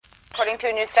According to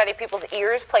a new study, people's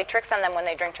ears play tricks on them when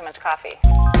they drink too much coffee. You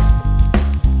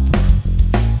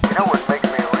know what makes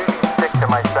me really sick to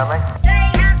my stomach? They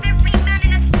have every man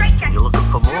in a straitjacket. You looking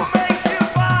for more?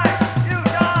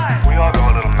 We all go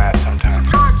a little mad sometimes.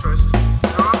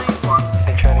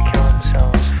 They try to kill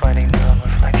themselves fighting their own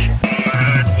reflection.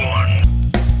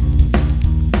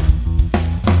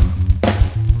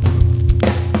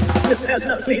 This has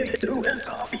nothing to do with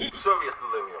coffee. Serious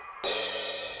delirium.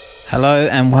 Hello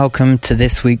and welcome to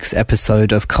this week's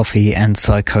episode of Coffee and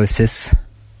Psychosis,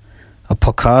 a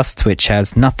podcast which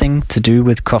has nothing to do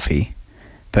with coffee,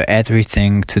 but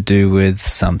everything to do with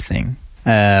something.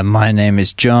 My name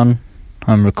is John.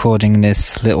 I'm recording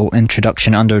this little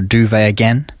introduction under a duvet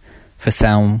again, for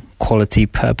sound quality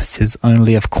purposes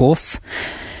only, of course.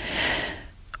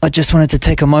 I just wanted to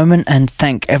take a moment and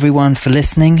thank everyone for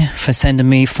listening, for sending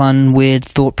me fun, weird,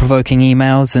 thought-provoking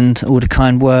emails and all the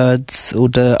kind words, all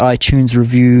the iTunes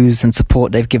reviews and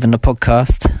support they've given the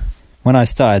podcast. When I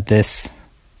started this,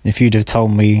 if you'd have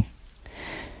told me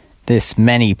this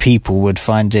many people would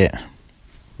find it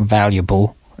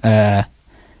valuable, I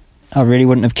really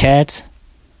wouldn't have cared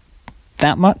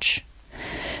that much.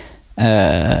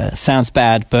 Sounds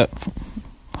bad, but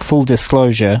full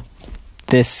disclosure,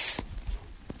 this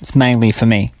is mainly for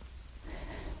me.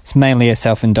 It's mainly a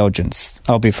self-indulgence,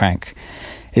 I'll be frank.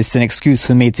 It's an excuse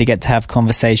for me to get to have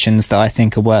conversations that I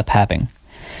think are worth having,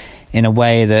 in a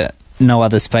way that no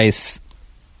other space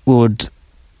would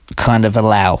kind of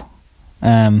allow.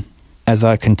 As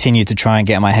I continue to try and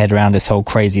get my head around this whole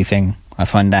crazy thing, I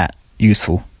find that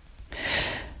useful.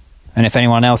 And if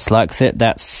anyone else likes it,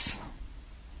 that's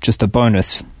just a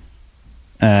bonus.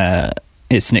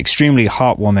 It's an extremely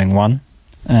heartwarming one.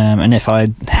 And if I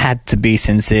had to be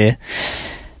sincere,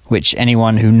 which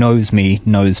anyone who knows me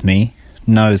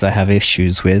knows I have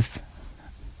issues with,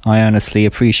 I honestly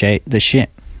appreciate the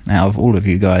shit out of all of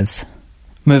you guys.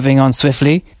 Moving on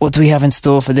swiftly, what do we have in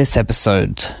store for this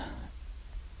episode?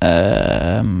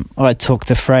 I talked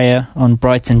to Freya on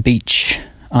Brighton Beach,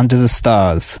 under the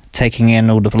stars, taking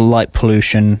in all the light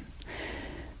pollution,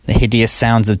 the hideous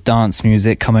sounds of dance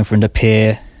music coming from the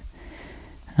pier,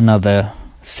 and other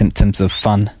symptoms of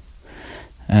fun.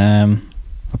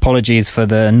 Apologies for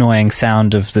the annoying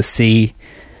sound of the sea.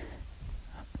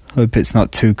 Hope it's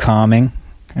not too calming.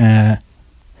 We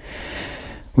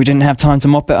didn't have time to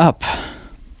mop it up.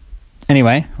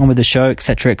 Anyway, on with the show,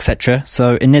 etc, etc.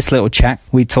 So in this little chat,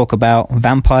 we talk about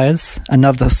vampires,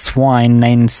 another swine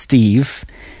named Steve,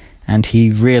 and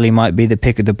he really might be the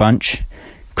pick of the bunch,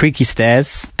 creaky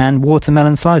stairs, and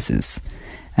watermelon slices,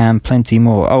 and plenty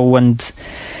more. Oh, and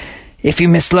if you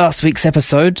missed last week's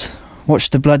episode,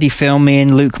 watch the bloody film me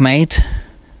and Luke made.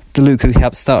 The Luke who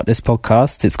helped start this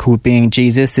podcast. It's called Being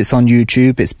Jesus. It's on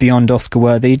YouTube. It's beyond Oscar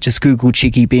worthy. Just Google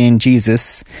Cheeky Being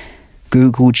Jesus.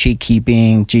 Google Cheeky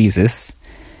Being Jesus,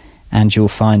 and you'll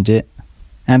find it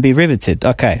and be riveted.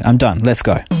 Okay, I'm done. Let's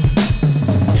go. Do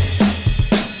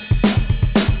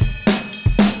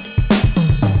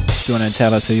you want to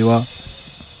tell us who you are?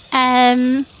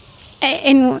 I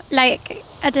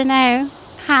don't know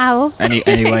how.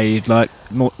 Any way you'd like.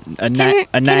 More, a name,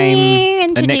 can you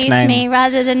introduce a nickname? me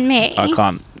rather than me? I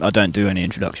can't. I don't do any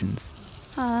introductions.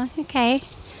 Oh, okay.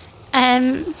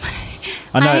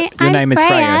 I know your name is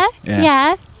Freya. Freya.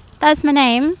 Yeah, that's my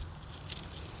name.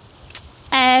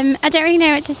 I don't really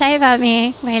know what to say about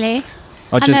me, really.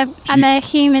 I'm a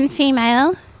human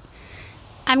female.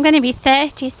 I'm going to be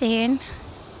 30 soon,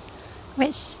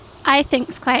 which I think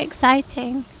is quite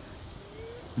exciting.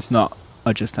 It's not.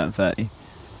 I just turned 30.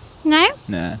 No?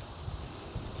 Nah.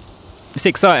 It's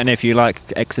exciting if you like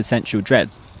existential dread.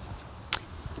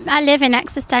 I live in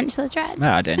existential dread.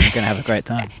 No, I don't. You're going to have a great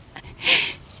time.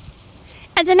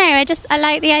 I don't know, I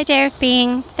like the idea of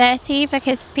being 30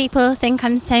 because people think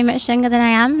I'm so much younger than I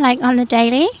am, like on the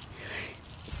daily.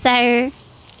 So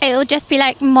it'll just be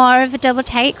like more of a double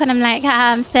take when I'm like,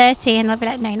 I'm 30, and they'll be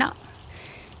like, no, you're not.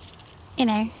 You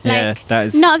know, yeah, that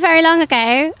is... Not very long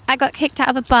ago, I got kicked out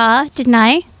of a bar, didn't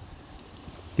I?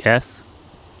 Yes.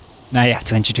 Now you have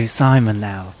to introduce Simon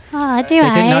now. Oh, do I?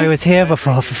 I? Didn't know he was here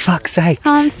before, for fuck's sake.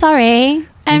 Oh, I'm sorry.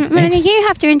 You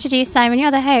have to introduce Simon,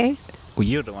 you're the host. Well,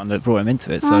 you're the one that brought him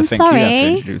into it, so I'm I think sorry. you have to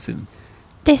introduce him.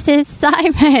 This is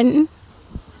Simon.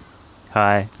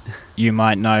 Hi. You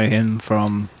might know him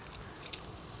from...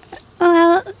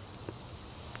 Well,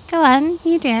 go on,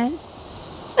 you do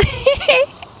it.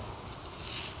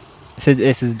 So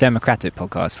this is a democratic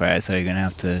podcast, Freya, so you're going to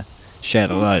have to share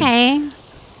the load. Okay.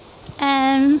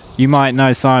 You might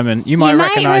know Simon. You might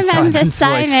recognise Simon's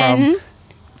voice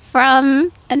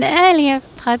from an earlier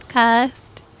podcast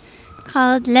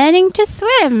called Learning to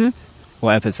Swim.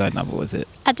 What episode number was it?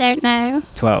 I don't know.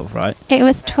 12, right? It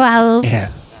was 12.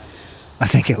 Yeah. I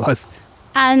think it was.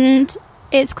 And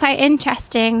it's quite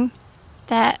interesting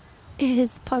that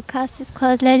his podcast is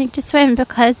called Learning to Swim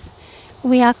because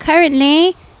we are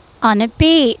currently on a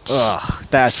beach. Oh,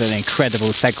 that's an incredible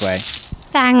segue.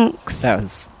 Thanks. That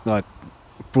was like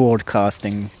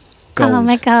broadcasting gold. Oh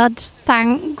my God,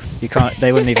 thanks. You can't.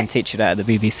 They wouldn't even teach you that at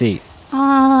the BBC.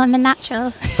 Oh, I'm a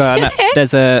natural. So I know,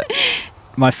 there's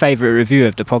my favourite review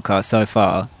of the podcast so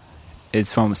far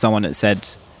is from someone that said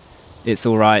it's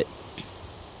all right.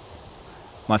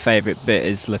 My favourite bit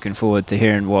is looking forward to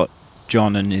hearing what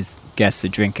John and his guests are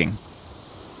drinking.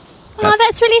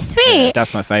 That's really sweet. Yeah,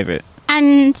 that's my favourite.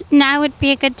 And now would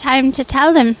be a good time to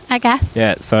tell them, I guess.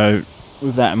 Yeah, so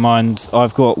with that in mind,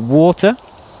 I've got water,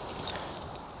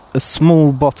 a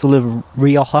small bottle of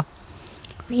Rioja,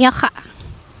 Rioja.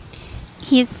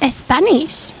 He's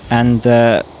Spanish. and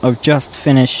I've just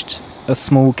finished a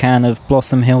small can of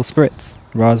Blossom Hill Spritz,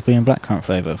 raspberry and blackcurrant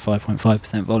flavour,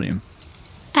 5.5% volume.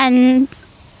 And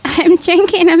I'm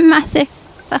drinking a massive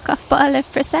fuck-off bottle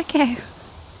of Prosecco,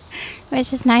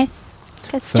 which is nice,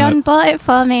 because So- John bought it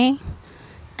for me.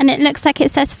 And it looks like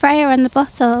it says Freya on the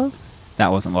bottle.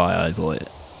 That wasn't why I bought it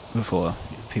before.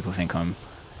 People think I'm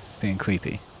being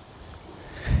creepy.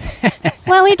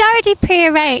 Well, we'd already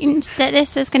pre-arranged that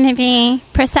this was going to be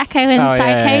Prosecco and Oh,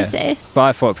 yeah. Psychosis. But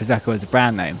I thought Prosecco was a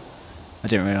brand name. I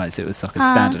didn't realise it was like a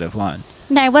standard of wine.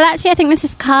 No, well, actually, I think this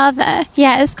is Carver.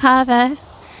 Yeah, it's Carver.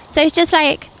 So it's just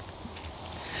like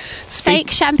fake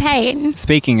champagne.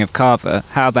 Speaking of Carver,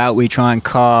 how about we try and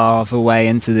carve a way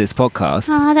into this podcast?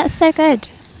 Oh, that's so good.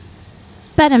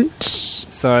 But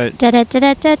So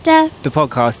da-da-da-da-da-da. the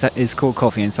podcast is called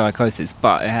Coffee and Psychosis,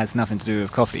 but it has nothing to do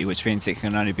with coffee, which means it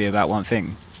can only be about one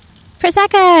thing.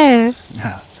 Prosecco.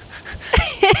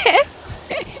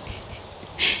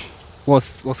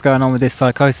 What's going on with this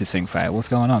psychosis thing, Freya? What's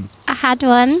going on? I had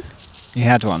one. You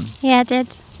had one. Yeah, I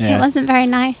did. Yeah. It wasn't very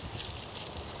nice.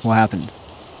 What happened?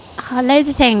 Oh, loads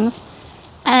of things.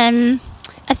 I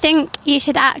think you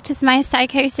should act as my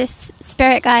psychosis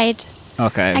spirit guide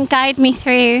Okay. and guide me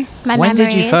through my When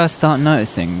memories. did you first start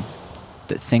noticing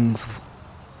that things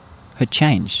had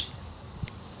changed?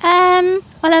 Well,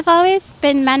 I've always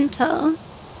been mental.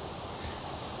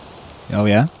 Oh,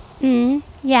 yeah?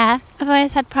 Yeah, I've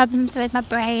always had problems with my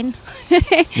brain.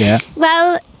 Yeah.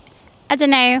 Well, I don't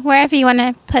know, wherever you want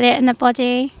to put it in the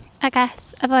body, I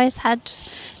guess. I've always had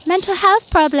mental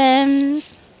health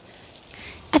problems.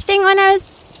 I think when I was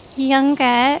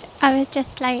younger, I was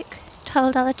just like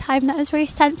told all the time that I was really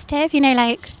sensitive. You know,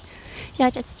 like,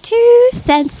 you're just too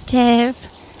sensitive.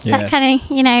 Yeah. That kind of,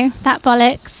 you know, that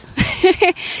bollocks.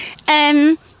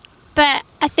 But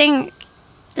I think,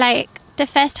 like, the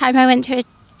first time I went to a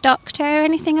doctor or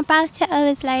anything about it, I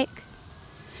was like,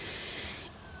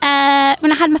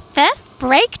 when I had my first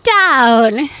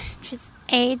breakdown, which was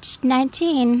aged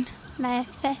 19, my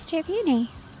first year of uni,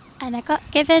 and I got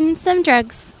given some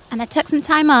drugs, and I took some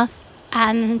time off,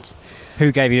 and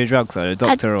Who gave you the drugs, though? A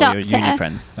doctor or your uni doctor.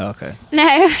 friends? Oh, okay. no,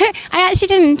 I actually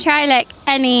didn't try, like,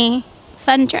 any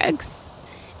fun drugs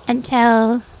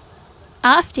until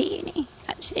after uni,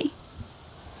 actually.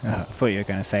 Oh, I thought you were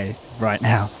going to say right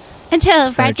now.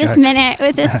 Until Fair right this joke. minute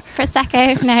with this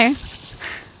Prosecco, no.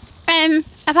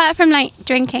 Apart from, like,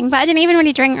 drinking, but I didn't even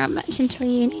really drink that much until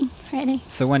uni, really.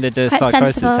 So when did the Quite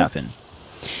psychosis sensible.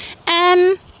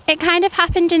 happen? It kind of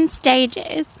happened in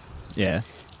stages. Yeah.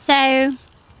 So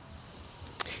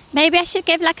maybe I should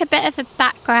give, like, a bit of a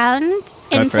background Go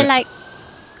for into, it. like,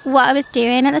 what I was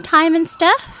doing at the time and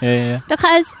stuff. Yeah.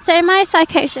 Because, so my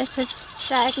psychosis was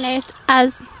diagnosed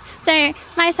as... So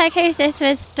my psychosis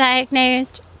was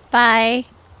diagnosed by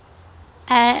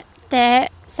the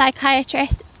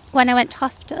psychiatrist when I went to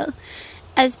hospital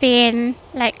as being,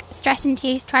 like,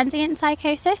 stress-induced transient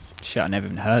psychosis. Shit, I never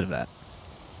even heard of that.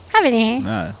 Haven't you?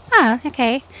 No. Oh,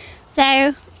 okay.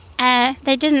 So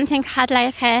they didn't think I had,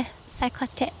 like, a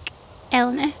psychotic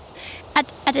illness.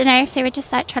 I don't know if they were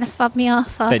just, like, trying to fob me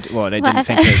off or They didn't whatever.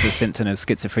 think it was a symptom of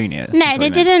schizophrenia? No, That's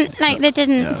what they you meant. didn't. Like, they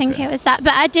didn't Yeah, think okay. it was that.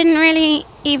 But I didn't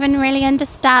really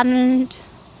understand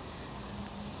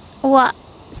what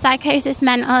psychosis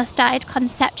meant or started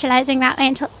conceptualizing that way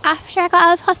until after I got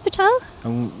out of hospital.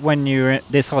 And when you were at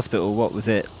this hospital, what was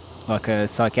it? Like a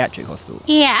psychiatric hospital?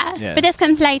 Yeah, Yeah. but this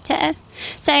comes later.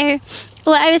 So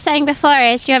what I was saying before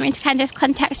is, do you want me to kind of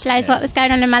contextualize Yeah. what was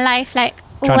going on in my life, like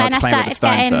Try not when to I play with the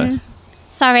started stones, getting?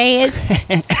 Sorry,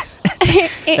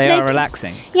 it's They are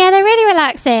relaxing. Yeah, they're really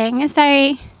relaxing. It's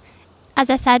very, as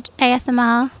I said,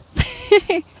 ASMR.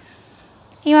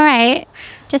 You all right?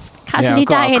 Just casually I've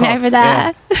got a dying cough, over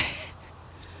there.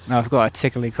 No, I've got a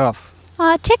tickly cough.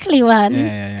 Oh, a tickly one.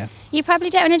 Yeah. You probably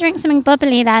don't want to drink something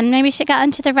bubbly then. Maybe you should get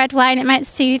onto the red wine. It might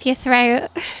soothe your throat.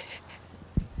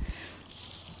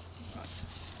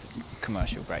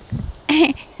 Commercial break.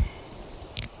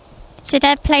 Should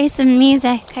I play some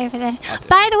music over there?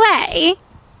 By the way,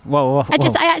 Whoa. I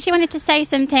actually wanted to say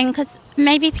something because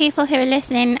maybe people who are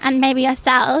listening and maybe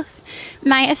yourself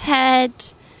might have heard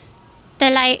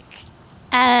the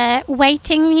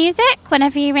waiting music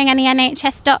whenever you ring any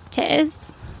NHS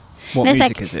doctors. What And it's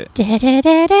music like, is it?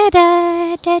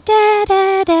 da-da-da-da-da,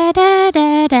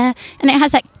 da-da-da-da-da-da, and it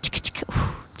has like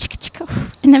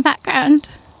in the background.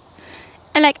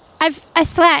 And I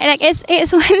swear,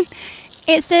 it's when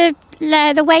it's the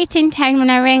waiting tone when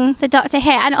I ring the doctor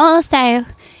here, and also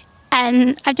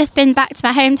I've just been back to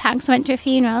my hometown because I went to a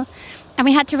funeral, and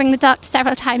we had to ring the doctor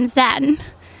several times then,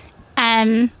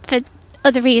 for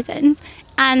other reasons,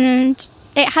 and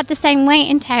it had the same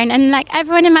waiting tone, and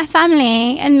everyone in my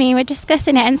family and me were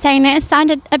discussing it and saying it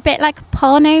sounded a bit like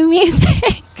porno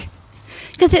music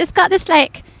because it's got this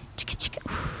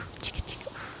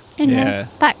in the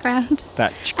background.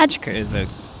 That chicka is a...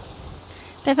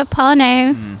 Bit of a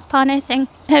porno thing.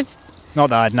 Not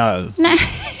that I'd know, No.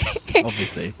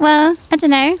 obviously. Well, I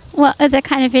don't know what other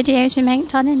kind of videos you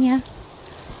make on in your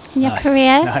Nice,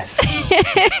 career. Nice.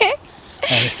 I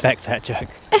respect that joke.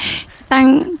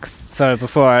 Thanks. So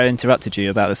before I interrupted you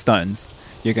about the Stones,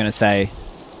 you're going to say...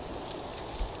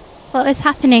 What was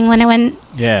happening when I went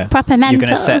proper mental? You're going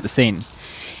to set the scene.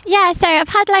 Yeah, so I've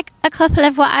had a couple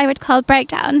of what I would call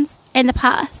breakdowns in the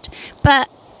past, but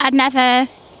I'd never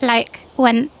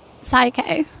went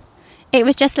psycho. It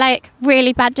was just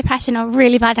really bad depression or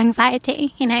really bad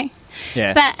anxiety, you know.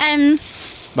 Yeah. But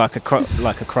like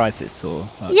a crisis or...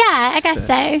 yeah, I guess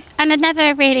so. And I'd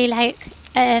never really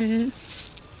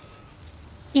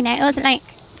you know, it wasn't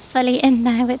fully in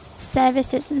there with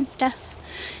services and stuff.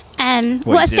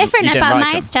 What's different about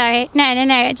my story? No.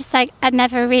 It's just I'd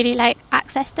never really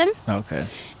accessed them. Okay.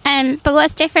 But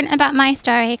what's different about my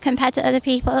story compared to other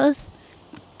people's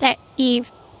that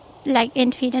you've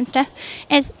interviewed and stuff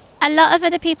is a lot of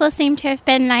other people seem to have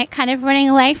been kind of running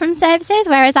away from services,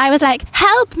 whereas I was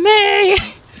help me,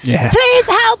 please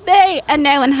help me, and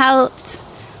no one helped.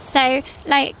 So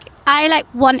I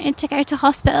wanted to go to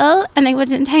hospital and they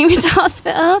wouldn't take me to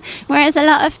hospital, whereas a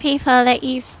lot of people that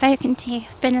you've spoken to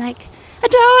have been I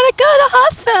don't want to go to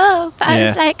hospital, but I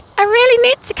was I really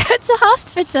need to go to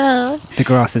hospital. The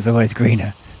grass is always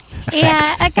greener.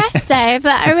 Yeah, I guess so,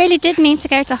 but I really did need to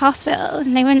go to hospital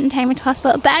and they wouldn't take me to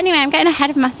hospital. But anyway, I'm getting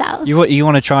ahead of myself. You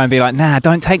want to try and be nah,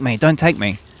 don't take me.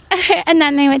 And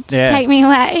then they would take me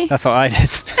away. That's what I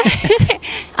did.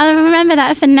 I'll remember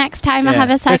that for next time I have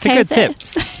a psychosis. It's a good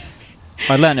tip.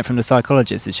 I learned it from the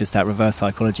psychologist. It's just that reverse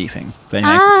psychology thing. But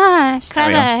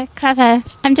anyway, clever.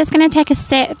 I'm just going to take a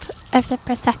sip of the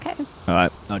Prosecco. all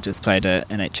right, I'll just play the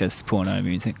NHS porno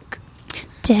music.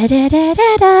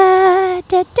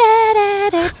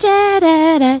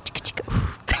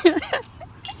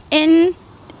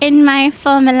 In my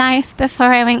former life, before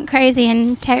I went crazy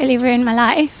and totally ruined my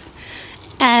life,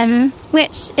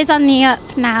 which is on the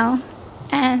up now.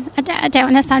 I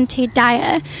don't want to sound too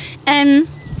dire. Sound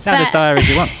as dire as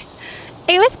you want.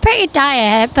 It was pretty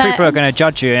dire, but People are going to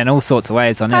judge you in all sorts of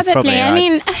ways on this. Probably. I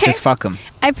mean, just fuck them.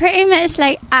 I pretty much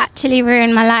actually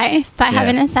ruined my life by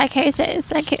having a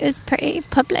psychosis. It was pretty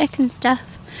public and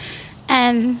stuff.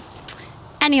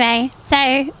 Anyway,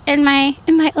 so in my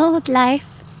old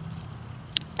life,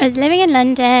 I was living in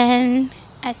London.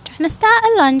 I was trying to start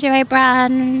a lingerie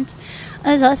brand.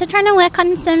 I was also trying to work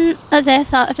on some other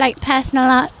sort of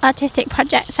personal artistic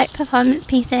projects, performance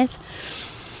pieces,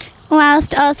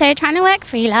 whilst also trying to work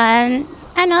freelance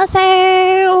and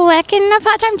also working a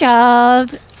part-time job.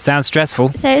 Sounds stressful.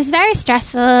 So it was very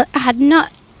stressful. I had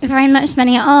not very much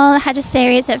money at all. I had a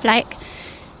series of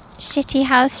shitty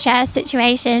house share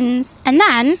situations, and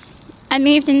then I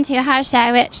moved into a house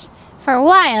share which for a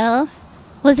while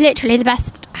was literally the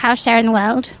best house share in the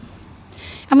world.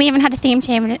 And we even had a theme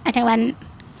tune, and it went...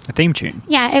 A theme tune?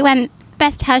 Yeah, it went,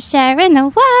 best house share in the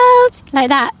world, like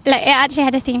that. It actually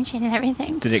had a theme tune and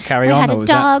everything. Did it carry we on, had or a was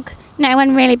dog. No, it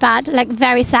went really bad,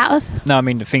 very south. No, I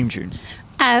mean the theme tune.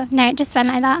 Oh, no, it just went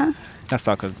like that. That's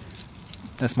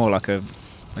more like a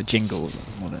jingle.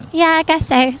 More than Yeah, I guess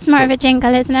so. It's more of a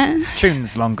jingle, isn't it?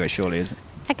 tune's longer, surely, isn't it?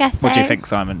 I guess so. What do you think,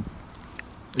 Simon?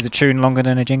 Is a tune longer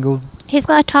than a jingle? He's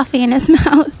got a toffee in his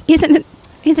mouth. He's a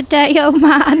dirty old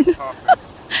man.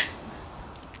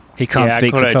 He can't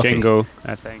speak for I call it a toffee. jingle,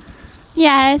 I think.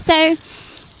 Yeah, so...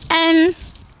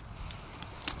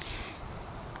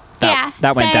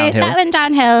 That went downhill. That went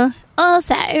downhill.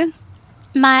 Also,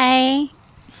 my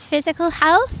physical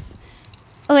health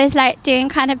was like doing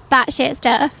kind of batshit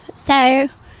stuff. So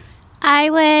I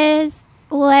was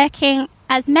working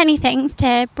as many things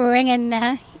to bring in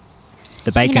the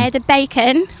bacon. the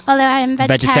bacon, although I'm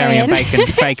vegetarian.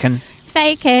 Bacon.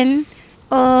 Bacon,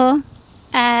 or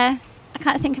I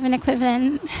can't think of an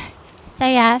equivalent. So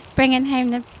yeah, bringing home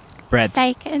the Bread.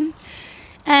 bacon.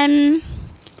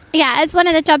 As one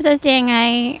of the jobs I was doing,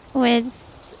 I was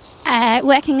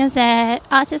working as a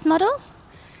artist model.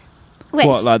 Which,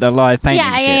 What, like the live painting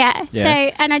yeah. shit? So,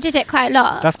 and I did it quite a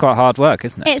lot. That's quite hard work,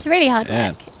 isn't it? It's really hard work.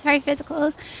 Yeah. It's very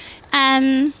physical.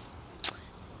 And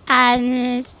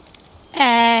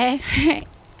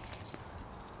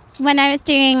when I was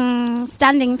doing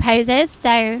standing poses,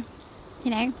 so,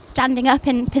 standing up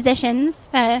in positions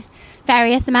for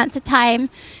various amounts of time,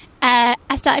 I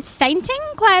started fainting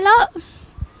quite a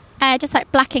lot, just like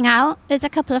blacking out. There's a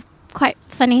couple of quite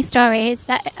funny stories,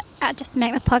 but I just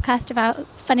make the podcast about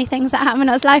funny things that happened when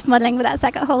I was life modelling, but that's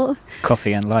like a whole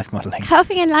Coffee and life modelling.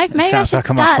 coffee and life. Maybe Sounds I like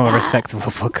should a much start more that. respectable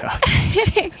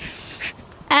podcast.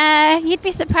 You'd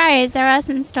be surprised. There are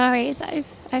some stories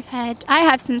I've heard. I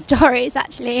have some stories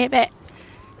actually, a bit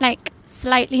like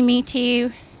slightly Me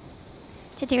Too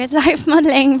to do with life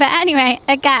modelling. But anyway,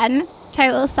 again,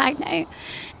 total side note.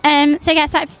 So I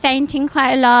started fainting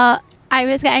quite a lot. I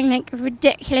was getting like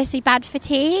ridiculously bad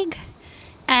fatigue.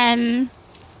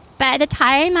 But at the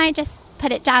time, I just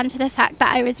put it down to the fact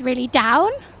that I was really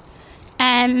down.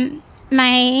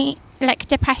 My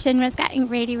depression was getting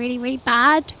really, really, really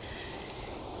bad.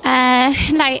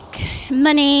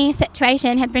 Money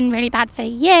situation had been really bad for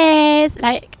years,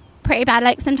 pretty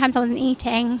bad. Sometimes I wasn't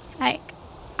eating, at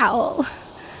all.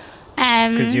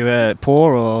 Because you were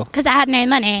poor, or? Because I had no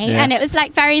money. Yeah. And it was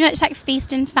very much like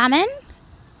feast and famine,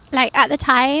 at the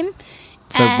time.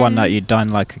 So one night you'd dine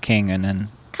like a king, and then...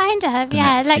 Kind of, The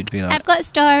yeah. next you'd be like- I've got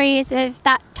stories of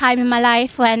that time in my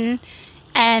life when,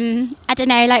 I don't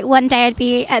know, one day I'd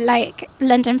be at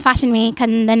London Fashion Week,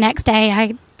 and the next day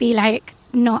I'd be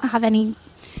not have any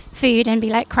food and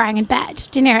be crying in bed.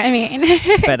 Do you know what I mean?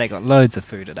 I bet they got loads of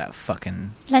food at that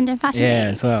fucking... London Fashion Week. Yeah,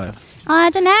 as well. Oh, I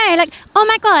don't know. Oh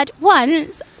my God,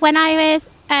 once when I was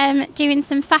doing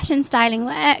some fashion styling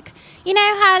work, you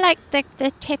know how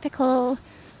the typical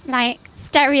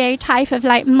stereotype of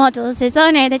models is, oh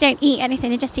no, they don't eat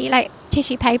anything, they just eat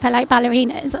tissue paper like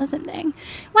ballerinas or something.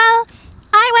 Well,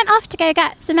 I went off to go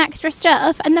get some extra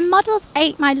stuff and the models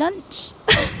ate my lunch.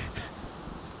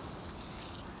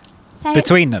 So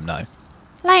Between them, though.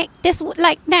 this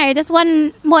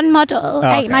one model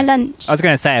ate okay. my lunch. I was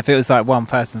going to say, if it was one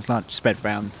person's lunch spread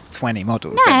around 20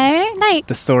 models, then No,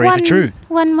 the stories are true.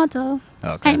 One model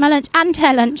Okay. ate my lunch and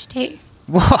her lunch too.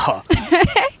 What?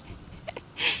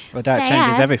 Well, that So,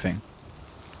 changes yeah. everything.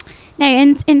 No,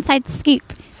 inside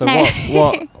scoop. So No.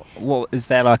 what is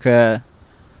there a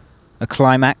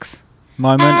climax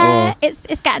moment, or...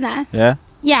 It's getting there. Yeah?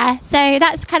 Yeah, so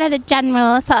that's kind of the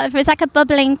general sort of, it was a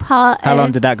bubbling pot. How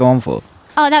long did that go on for?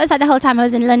 Oh, that was the whole time I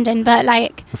was in London, but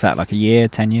Was that a year,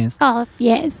 10 years?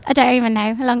 years. I don't even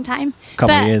know, a long time.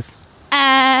 Couple But, of years.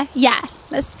 Yeah,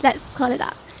 let's call it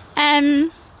that.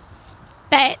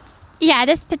 But yeah,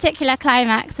 this particular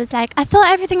climax was I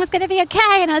thought everything was going to be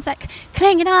okay, and I was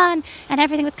clinging on, and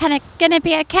everything was kind of going to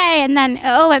be okay, and then it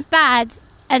all went bad.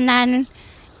 And then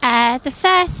the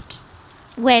first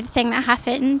weird thing that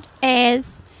happened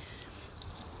is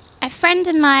a friend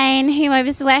of mine who I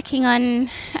was working on,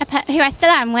 who I still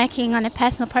am working on a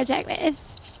personal project with,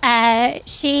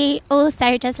 she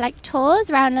also does tours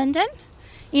around London,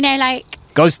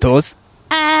 Ghost tours.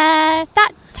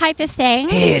 that type of thing.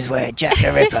 Here's where Jack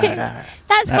the Ripper...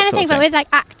 That's kind of sort thing, of but thing. with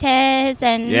actors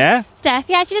and Yeah? stuff.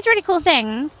 Yeah, she does really cool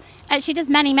things. She does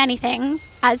many, many things,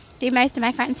 as do most of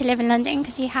my friends who live in London,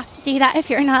 because you have to do that if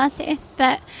you're an artist.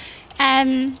 But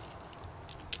and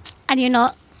you're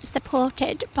not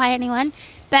supported by anyone.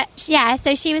 But yeah,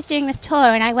 so she was doing this tour,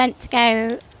 and I went to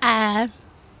go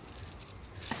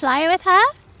fly with her,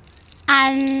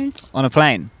 and On a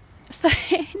plane?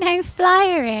 no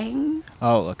flyering.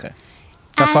 Oh, okay.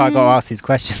 That's why I got to ask these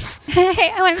questions.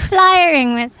 I went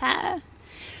flyering with her,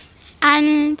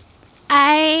 and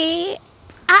I,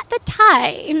 at the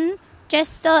time,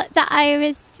 just thought that I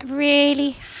was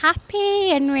really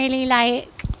happy and really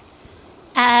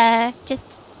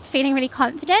just feeling really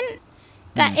confident.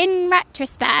 But in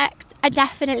retrospect, I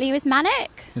definitely was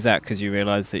manic. Is that because you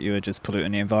realised that you were just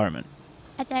polluting the environment?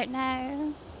 I don't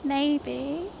know.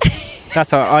 Maybe.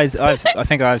 That's what I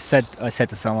think I said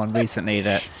to someone recently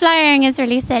that Flying is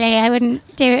really silly. I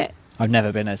wouldn't do it. I've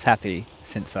never been as happy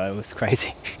since I was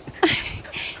crazy.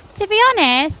 To be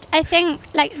honest, I think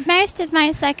most of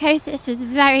my psychosis was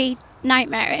very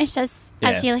nightmarish, as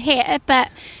Yeah. you'll hear. But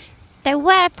there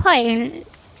were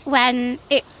points when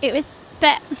it was,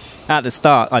 but At the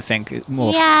start, I think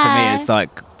more for Yeah. me, it's like,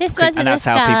 This wasn't and that's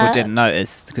the how people start. didn't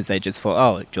notice because they just thought,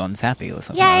 oh, John's happy or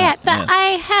something. yeah, like that. but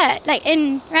I heard, like,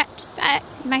 in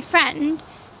retrospect, my friend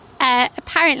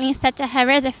apparently said to her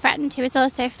other friend who was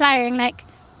also flying, like,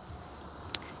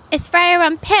 is Freya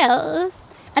on pills?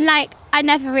 And, like, I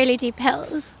never really do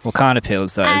pills. What kind of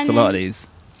pills though? It's a lot of And- these.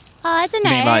 Oh, I don't know,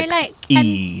 You mean like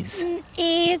ease?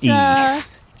 Ease or... Ease.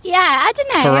 Yeah, I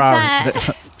don't know. Ferrari.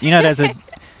 But, You know, there's a.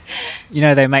 You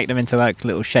know, they make them into like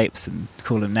little shapes and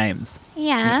call them names.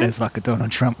 yeah. There's like a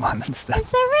Donald Trump one and stuff. Is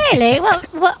there really?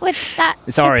 What would that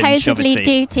It's orange, supposedly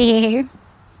obviously. do to you?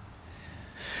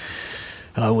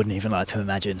 I wouldn't even like to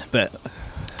imagine, but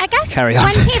I guess Carry on.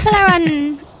 when people are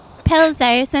on pills,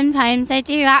 though, sometimes they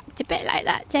do act a bit like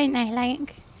that, don't they?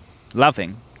 Like,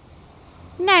 loving.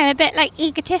 no, a bit like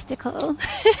egotistical.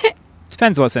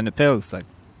 Depends what's in the pills. Like,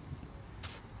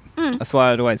 Mm. that's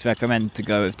why I'd always recommend to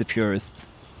go with the purest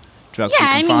drugs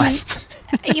Yeah, you can I mean-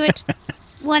 find. You would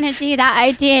want to do that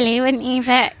ideally, wouldn't you?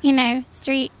 But, you know,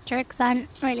 street drugs aren't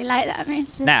really like that most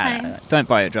of the time. Nah, don't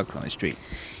buy your drugs on the street.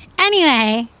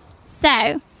 Anyway,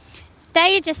 so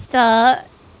they just thought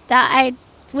that I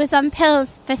was on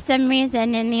pills for some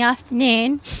reason in the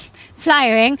afternoon,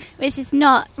 flying, which is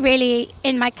not really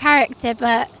in my character,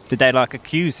 but Did they like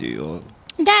accuse you or?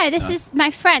 no, this is my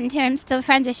friend who I'm still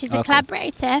friends with. She's a Okay.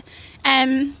 collaborator.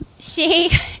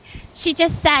 She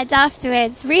just said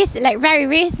afterwards, very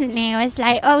recently, was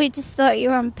like, "Oh, we just thought you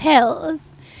were on pills,"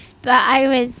 but I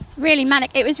was really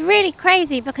manic. It was really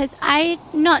crazy because I'm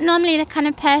not normally the kind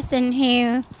of person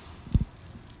who,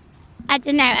 I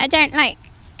don't know, I don't like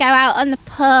go out on the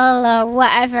pull or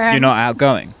whatever. You're not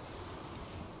outgoing.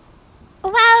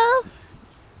 Well,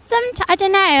 I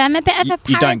don't know. I'm a bit of a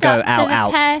You don't go paradox of a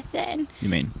out. person. You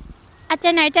mean? I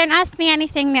don't know. Don't ask me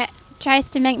anything that tries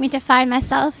to make me define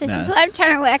myself. This No. is what I'm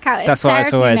trying to work out. in That's why it's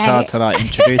therapy, always mate. hard to like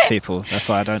introduce people. That's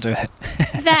why I don't do it.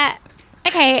 But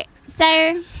okay,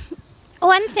 so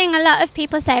one thing a lot of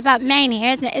people say about mania,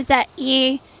 isn't it, is that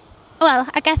I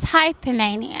guess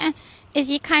hypermania is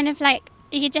you kind of like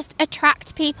you just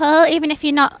attract people even if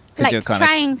you're not 'Cause like you're kind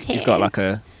trying of, to. You've got like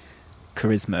a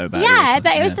charisma about it. or Yeah, something,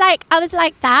 but it was yeah. like I was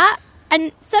like that,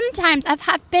 and sometimes I've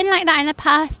been like that in the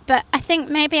past, but I think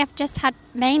maybe I've just had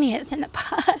manias in the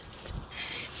past.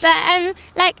 But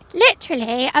like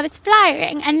literally, I was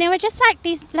flying, and they were just like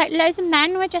these, like loads of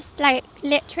men were just like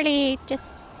literally just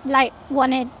like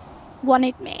wanted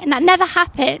me, and that never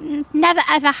happens, never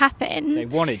ever happens. They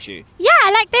wanted you.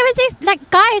 Yeah, like there was these like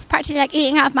guys practically like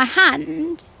eating out of my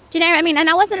hand. Do you know what I mean? And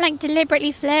I wasn't like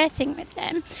deliberately flirting with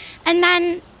them. And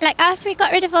then like after we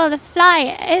got rid of all the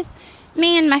flyers,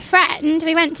 me and my friend,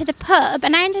 we went to the pub,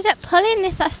 and I ended up pulling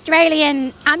this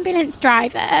Australian ambulance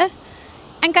driver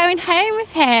and going home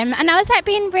with him. And I was like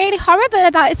being really horrible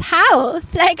about his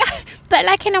house, like, but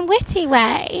like in a witty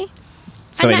way.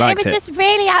 So and he like, liked it was it. just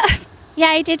really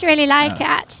yeah, he did really like it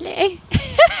actually.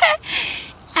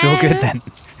 It's all good Um, then.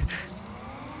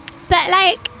 But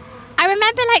like, I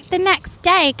remember like the next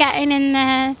day getting in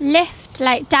the lift,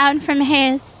 like down from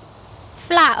his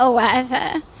flat or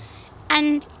whatever,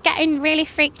 and getting really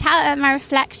freaked out at my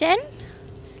reflection,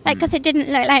 like because it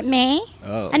didn't look like me.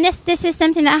 Oh. And this is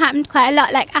something that happened quite a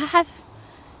lot. Like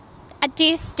I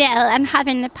do still, and have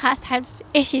in the past, have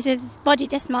issues with body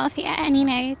dysmorphia, and you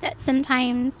know that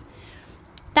sometimes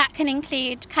that can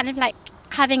include kind of like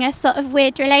having a sort of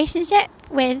weird relationship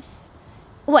with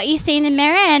what you see in the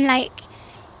mirror, and like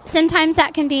sometimes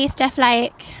that can be stuff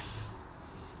like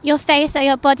your face or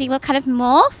your body will kind of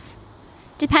morph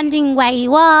depending where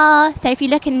you are. So if you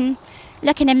look in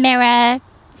a mirror,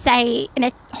 say in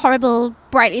a horrible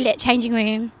brightly lit changing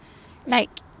room, like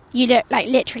you look like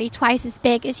literally twice as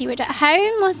big as you would at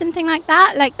home or something like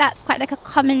that. Like that's quite like a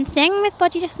common thing with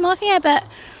body dysmorphia, but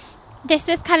this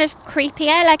was kind of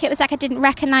creepier. Like it was like I didn't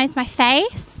recognize my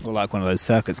face. Or like one of those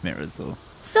circus mirrors or...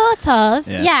 Sort of,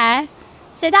 Yeah. yeah.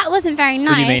 So that wasn't very nice.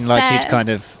 What do you mean, like but you'd kind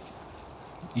of...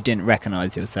 You didn't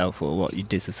recognise yourself or what, you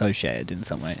disassociated in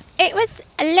some way? it was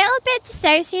a little bit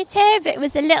dissociative. It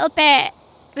was a little bit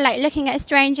like looking at a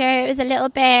stranger. It was a little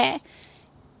bit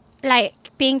like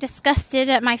being disgusted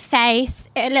at my face.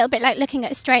 A little bit like looking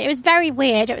at a stranger. It was very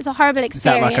weird. It was a horrible Is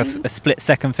that experience. like a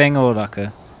split-second thing or like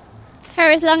a... For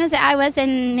as long as I was in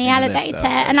the In the lift, elevator, okay.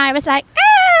 and I was like,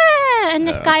 ah! And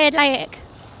this Oh. guy had like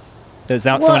There's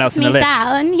someone walked else in me the lift?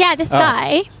 down. Yeah, this Oh.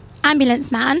 guy,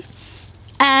 ambulance man.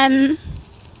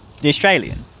 The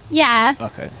Australian? Yeah.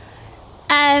 Okay.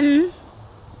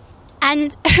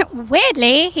 And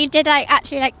weirdly, he did like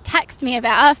actually like text me a bit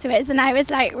afterwards, and I was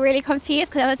like really confused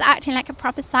because I was acting like a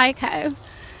proper psycho.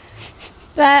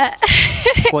 But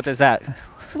What does that?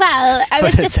 well, I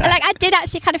was What is just that? like, I did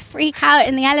actually kind of freak out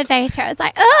in the elevator. I was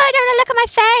like, oh, I don't want to look at my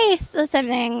face or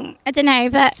something. I don't know,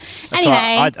 but That's anyway,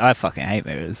 why I fucking hate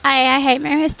mirrors. I hate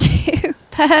mirrors too.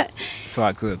 But That's why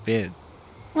I grew a beard.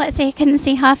 what? So you couldn't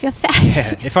see half your face?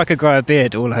 Yeah, if I could grow a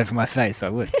beard all over my face, I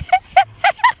would.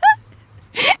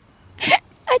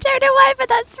 I don't know why, but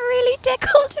that's really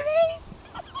tickled me.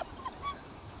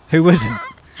 Who wouldn't?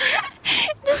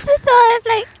 Just the thought of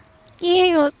like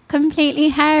you all completely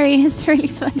hairy is really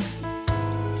funny.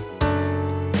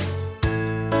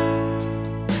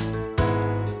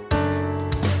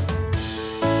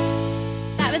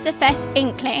 That was the first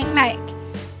inkling. Like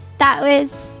that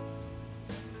was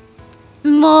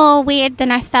more weird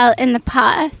than I felt in the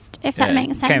past, if that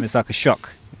makes sense. Came as like a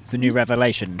shock. It's a new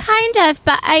revelation. Kind of,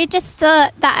 but I just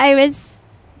thought that I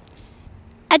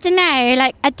don't know,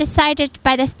 like I decided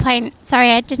by this point, sorry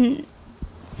I didn't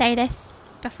say this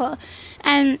before,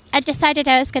 I decided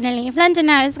I was going to leave London.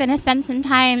 I was going to spend some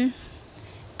time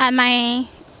at my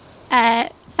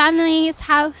family's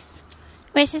house,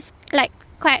 which is like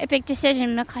quite a big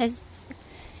decision because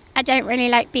I don't really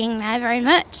like being there very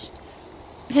much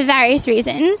for various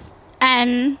reasons.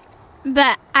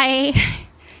 But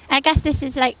I guess this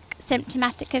is like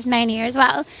symptomatic of mania as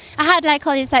well. I had like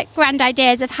all these like grand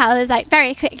ideas of how I was like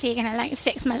very quickly gonna like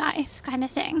fix my life kind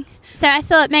of thing. So I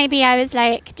thought maybe I was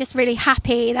like just really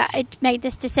happy that I'd made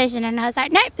this decision, and I was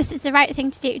like, nope, this is the right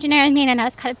thing to do. Do you know what I mean? And I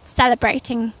was kind of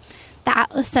celebrating that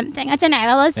or something. I don't know.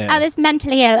 I was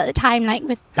mentally ill at the time, like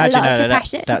with How a do you lot know of that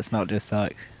depression. that's not just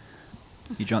like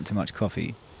you drank too much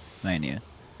coffee mania?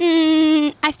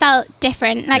 I felt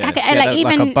different. Like I could, Yeah, like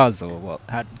even like a buzz or what?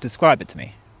 How, describe it to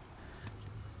me.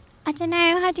 I don't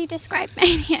know, how do you describe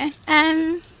mania?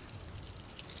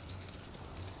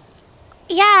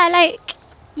 Yeah, like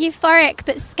euphoric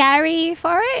but scary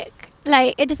euphoric.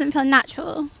 Like it doesn't feel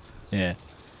natural. Yeah.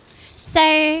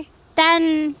 So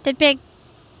then one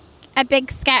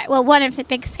of the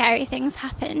big scary things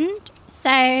happened.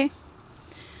 So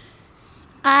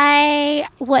I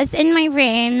was in my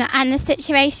room and the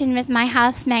situation with my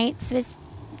housemates was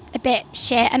a bit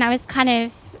shit, and I was kind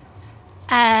of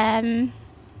I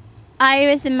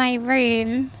was in my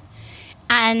room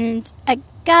and a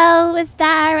girl was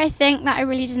there, I think, that I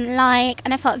really didn't like,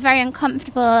 and I felt very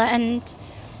uncomfortable. And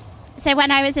so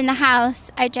when I was in the house,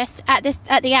 I just at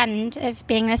the end of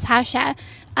being this house share,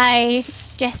 I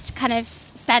just kind of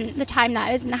spent the time that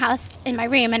I was in the house in my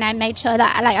room, and I made sure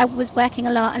that I was working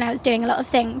a lot and I was doing a lot of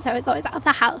things. So I was always out of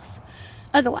the house.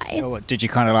 Otherwise, Or what, did you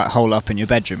kind of like hole up in your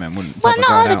bedroom and wouldn't? well, bother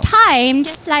not all going the out? time,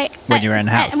 just like When you were in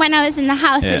the house? When I was in the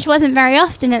house, Yeah. which wasn't very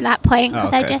often at that point,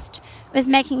 because Oh, I okay. just was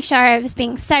making sure I was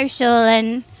being social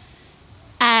and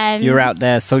You were out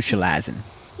there socialising.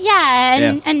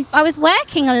 yeah, and I was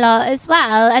working a lot as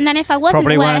well. And then if I wasn't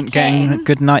Probably working, weren't getting a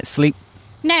good night's sleep.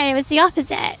 no, it was the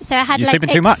opposite. So I had You're like sleeping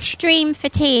too much. extreme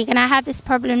fatigue, and I have this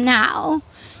problem now,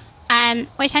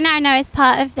 which I now know is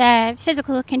part of the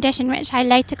physical condition, which I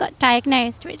later got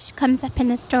diagnosed, which comes up in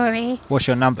the story. What's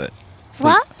your number?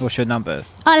 What? What's your number?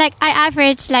 Oh, like I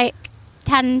average like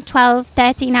 10, 12,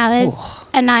 13 hours Oh.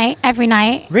 a night, every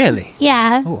night. Really?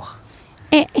 Yeah. Oh,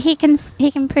 He can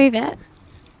prove it.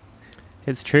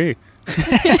 it's true.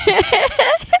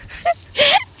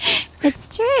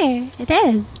 It's true. It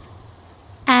is.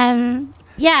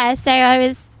 Yeah, so I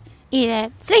was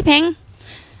either sleeping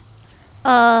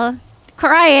or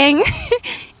crying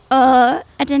or,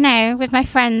 I don't know, with my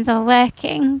friends or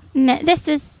working. No, this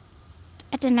was,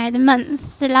 I don't know,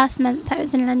 the last month I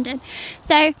was in London.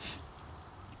 So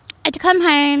I'd come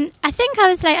home. I think I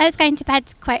was going to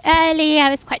bed quite early. I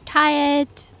was quite tired.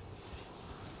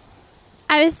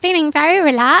 I was feeling very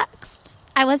relaxed.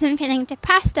 I wasn't feeling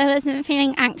depressed. I wasn't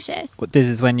feeling anxious. What, this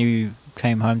is when you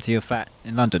came home to your flat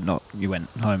in London, not you went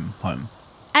home.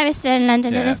 I was still in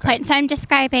London at Yeah, this okay. point, so I'm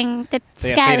describing the So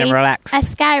you're feeling relaxed. a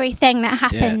scary thing that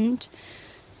happened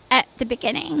at the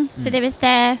beginning. So there was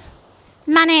the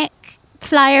manic,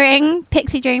 flyering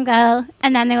pixie dream girl,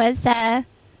 and then there was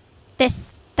this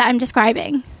that I'm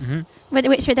describing,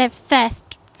 which were the first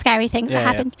scary things that Yeah, yeah.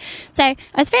 happened. So I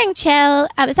was feeling chill.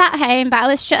 I was at home, but I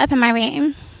was shut up in my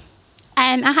room.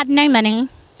 I had no money,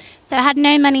 so I had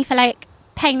no money for like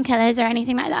painkillers or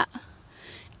anything like that.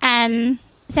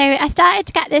 So I started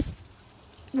to get this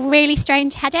really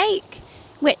strange headache,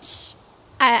 which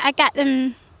I get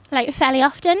them like fairly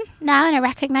often now, and I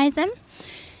recognise them.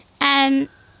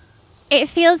 It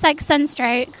feels like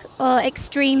sunstroke or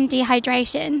extreme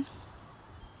dehydration,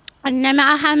 and no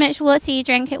matter how much water you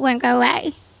drink, it won't go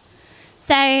away.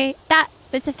 So that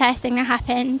was the first thing that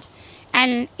happened,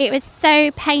 and it was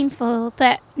so painful,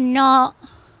 but not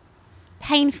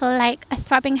painful, like a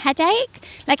throbbing headache.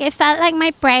 Like it felt like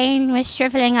my brain was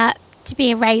shriveling up to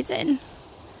be a raisin.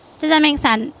 Does that make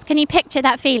sense? Can you picture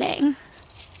that feeling?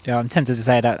 Yeah, I'm tempted to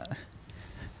say that.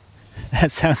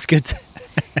 That sounds good.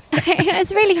 It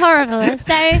was really horrible. So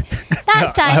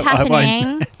that started I won't.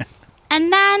 happening.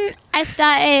 And then I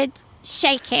started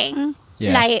shaking.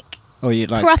 Yeah. Like Or you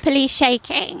like? properly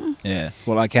shaking. Yeah.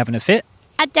 Well, like having a fit.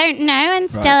 I don't know, and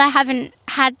still Right. I haven't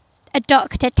had a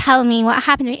doctor tell me what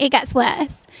happened to me. It gets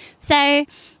worse. So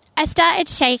I started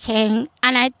shaking,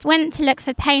 and I went to look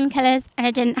for painkillers, and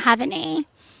I didn't have any.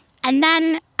 And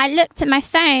then I looked at my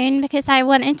phone because I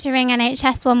wanted to ring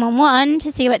NHS 111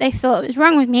 to see what they thought was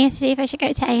wrong with me, to see if I should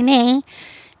go to A&E.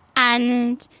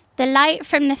 And the light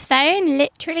from the phone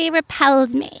literally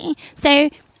repelled me. So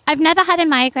I've never had a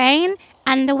migraine.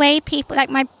 And the way people,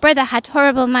 like my brother had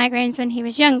horrible migraines when he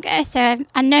was younger, so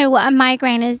I know what a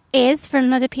migraine is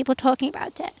from other people talking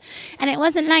about it. And it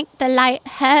wasn't like the light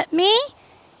hurt me.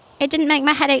 It didn't make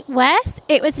my headache worse.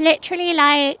 It was literally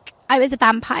like I was a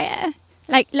vampire.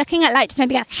 Like looking at light just made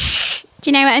me go, do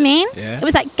you know what I mean? Yeah. It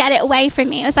was like, get it away from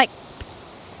me. It was like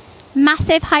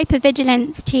massive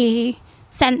hypervigilance to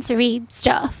sensory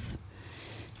stuff.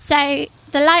 So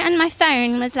the light on my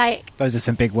phone was like, Those are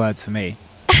some big words for me.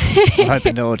 I'm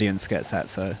hoping the audience gets that.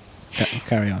 So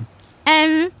carry on.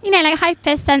 like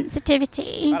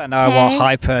hypersensitivity. I don't know what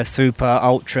hyper, super,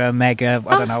 ultra, mega.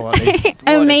 I don't know what these. what are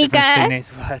the Omega. difference in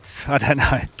these words. I don't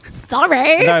know.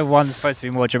 Sorry. No one's supposed to be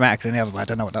more dramatic than the other, but I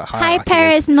don't know what that hierarchy Hyper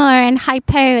is. is more and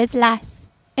hypo is less,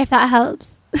 if that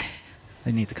helps.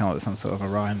 They need to come up with some sort of a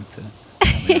rhyme to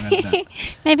help me remember that.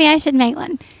 Maybe I should make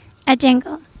one. A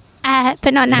jingle.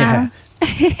 But not now.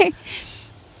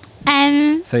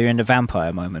 So you're in the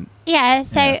vampire moment. Yeah,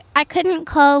 so Yeah. I couldn't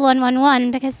call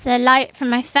 111 because the light from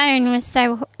my phone was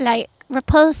so, like,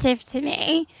 repulsive to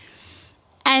me.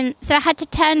 So I had to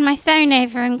turn my phone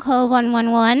over and call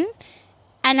 111.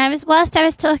 And whilst I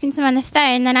was talking to him on the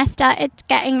phone, then I started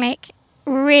getting, like,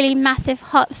 really massive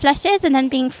hot flushes and then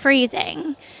being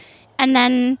freezing. And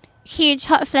then huge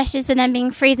hot flushes and then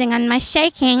being freezing. And my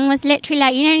shaking was literally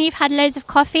like, when you've had loads of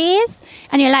coffees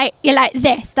and you're like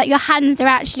this, that your hands are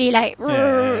actually like,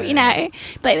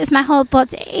 but it was my whole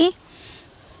body.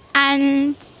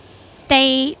 And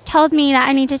they told me that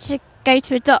I needed to go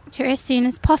to a doctor as soon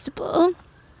as possible,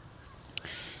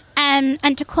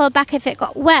 and to call back if it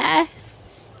got worse.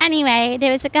 Anyway,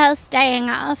 there was a girl staying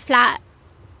at our flat.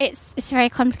 It's very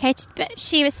complicated, but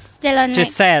she was still on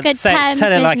Just say it. good terms Tell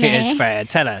her with like me. it is, Fred.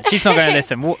 Tell her. She's not going to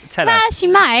listen. Tell her. Well, she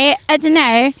might. I don't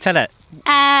know. Tell her.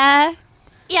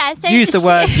 Yeah. So Use the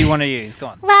words you want to use. Go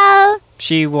on. Well,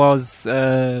 She was.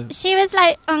 she was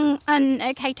like on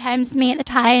okay terms with me at the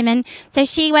time, and so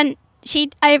she went.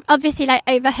 I obviously like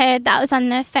overheard that I was on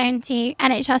the phone to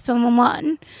NHS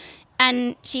 111.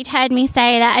 And she'd heard me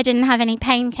say that I didn't have any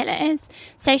painkillers.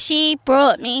 So she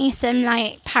brought me some,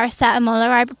 like, paracetamol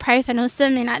or ibuprofen or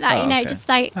something like that, okay. just,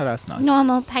 like, Oh, that's nice.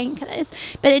 normal painkillers.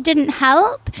 But it didn't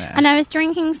help. Yeah. And I was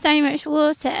drinking so much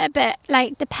water, but,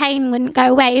 like, the pain wouldn't go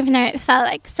away, even though it felt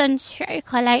like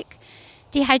sunstroke or, like,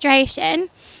 dehydration.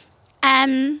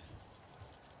 Then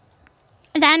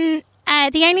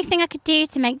the only thing I could do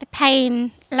to make the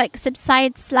pain, like,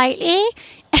 subside slightly,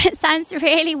 it sounds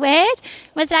really weird,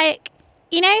 was, like,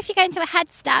 if you go into a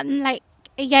headstand, like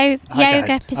a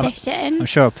yoga position. I'm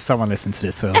sure someone listened to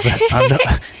this, Phil, but I'm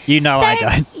not, I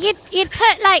don't. You'd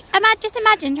put, like, just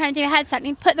imagine trying to do a headstand.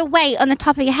 You'd put the weight on the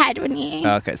top of your head, wouldn't you?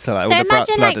 Okay, so like So all the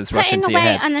imagine, blood like, is rushing putting to the your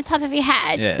weight head. on the top of your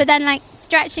head, Yeah. but then, like,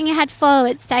 stretching your head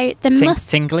forward so the muscle...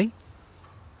 Tingly?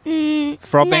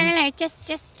 Throbbing? No,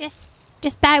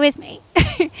 just bear with me.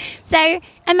 So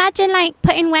imagine, like,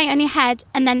 putting weight on your head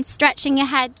and then stretching your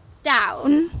head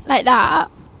down like that.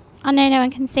 I know no one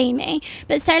can see me,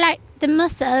 but so, like, the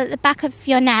muscle at the back of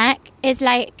your neck is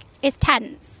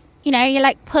tense. You're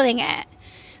like pulling it.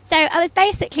 So I was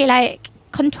basically like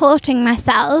contorting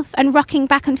myself and rocking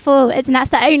back and forwards, and that's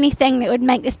the only thing that would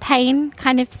make this pain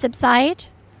kind of subside.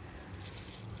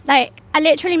 Like, I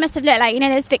literally must have looked like,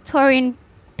 those Victorian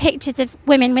pictures of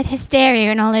women with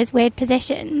hysteria and all those weird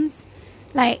positions.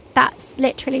 Like, that's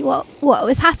literally what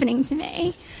was happening to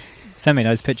me. Send me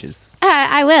those pictures.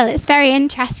 I will. It's very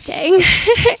interesting.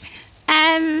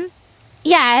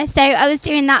 So I was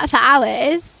doing that for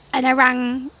hours, and I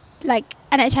rang, like,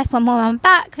 NHS 111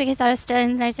 back because I was still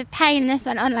in loads of pain, and this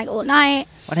went on, like, all night.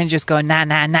 Why didn't you just go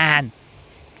nan?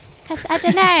 Because, I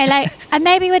don't know, like, I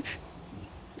maybe would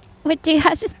do that.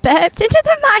 I just burped into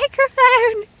the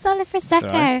microphone. It's all a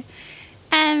Prosecco.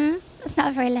 That's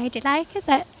not very ladylike, is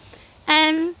it?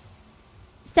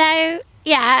 So,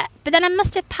 yeah, but then I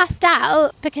must have passed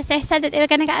out because they said that they were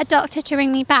going to get a doctor to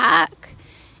ring me back.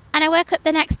 And I woke up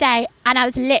the next day and I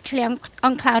was literally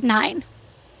on cloud 9.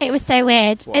 It was so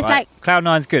weird. What, it's like, Cloud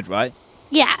 9's good, right?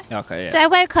 yeah. Okay, yeah. So I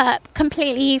woke up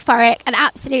completely euphoric and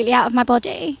absolutely out of my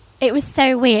body. It was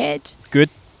so weird. Good?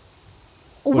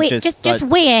 Or Just like,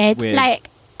 weird. Like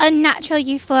unnatural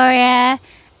euphoria.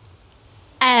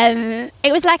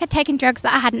 It was like I'd taken drugs,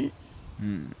 but I hadn't.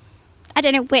 I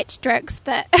don't know which drugs,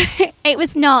 but it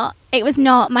was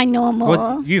not my normal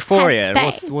What euphoria?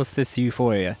 headspace. What's this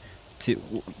euphoria?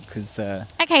 Because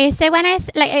Okay, so when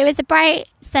it was a bright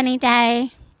sunny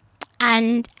day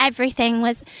and everything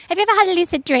was... Have you ever had a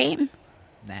lucid dream?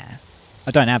 nah,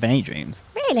 I don't have any dreams.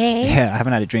 Really? Yeah, I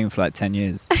haven't had a dream for like 10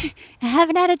 years. I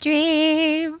haven't had a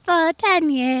dream for 10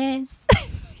 years.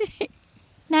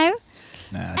 No?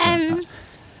 No, I don't. Okay.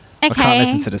 I can't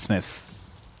listen to the Smiths.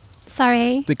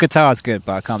 Sorry. The guitar's good,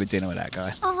 but I can't be dealing with that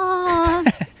guy. Oh,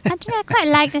 I don't know. I quite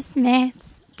like the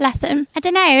Smiths. Bless them. I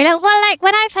don't know. Well, like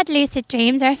when I've had lucid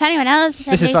dreams, or if anyone else has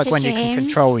had This is like lucid when you can dreams-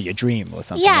 control your dream or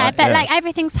something. Yeah, right? but like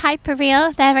everything's hyper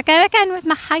real. There I go again with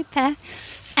my hyper.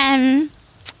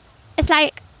 It's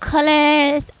like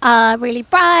colours are really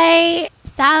bright,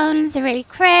 sounds are really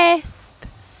crisp.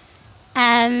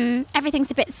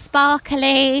 Everything's a bit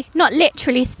sparkly, not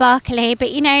literally sparkly, but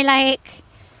you know, like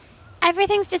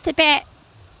everything's just a bit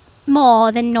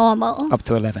more than normal. Up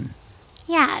to 11.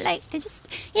 Yeah, like they just,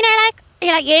 you know, like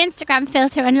your Instagram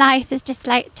filter in life has just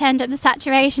like turned up the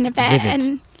saturation a bit, Vivid.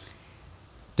 and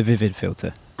The Vivid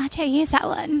filter. I don't use that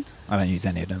one. I don't use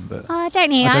any of them, but Oh,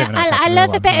 don't you? I don't even know if that's I a real love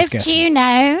a one. bit Let's of guess.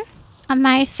 Juno on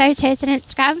my photos on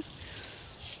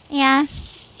Instagram. Yeah,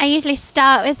 I usually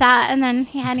start with that, and then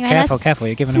yeah. Anyway, careful,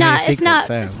 you're giving it's away not. your It's secrets. not.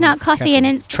 there. It's not coffee and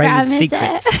Careful. Trade Instagram, is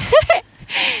secrets. it?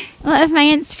 What of my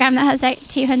Instagram that has like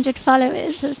 200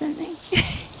 followers or something?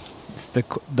 It's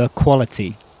the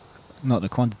quality, not the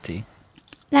quantity.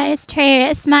 That is true.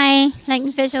 It's my like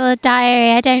visual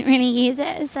diary. I don't really use it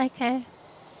as like that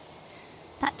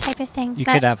type of thing. You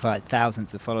but could have like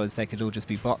thousands of followers. They could all just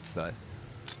be bots, though.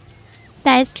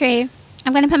 that is true.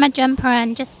 I'm going to put my jumper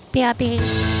on. Just BRB.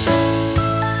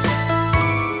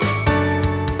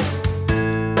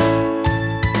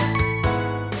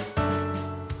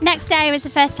 Next day was the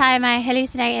first time I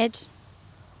hallucinated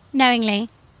knowingly.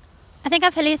 I think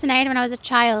I've hallucinated when I was a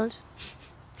child.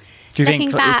 Do you Looking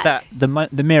think like, is back- that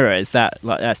the mirror? Is that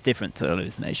like that's different to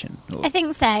hallucination? Or- I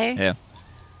think so. yeah.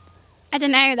 I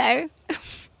don't know though.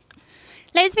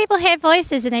 Loads of people hear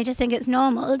voices and they just think it's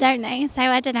normal, don't they? So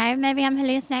I don't know. Maybe I'm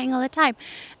hallucinating all the time.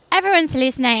 Everyone's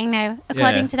hallucinating though,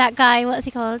 according Yeah. to that guy. What's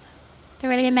he called? The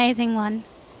really amazing one.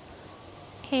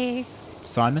 Who?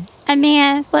 Simon.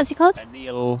 Amir. What's he called?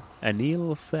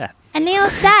 Anil Seth. Anil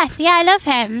Seth. Yeah, I love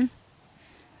him.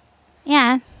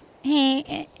 Yeah,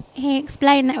 he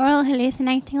explained that we're all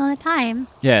hallucinating all the time.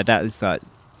 Yeah, that is like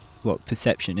what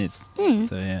perception is. Hmm.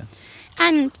 So yeah.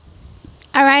 And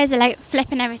our eyes are like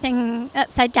flipping everything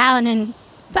upside down and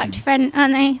back to front,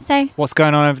 aren't they? So What's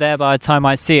going on over there? By the time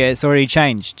I see it, it's already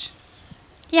changed.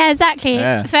 yeah, exactly.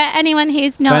 Yeah. For anyone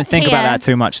who's not Don't think here, about that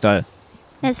too much, though.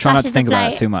 there's Try not to flashes think of about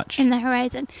light it too much. in the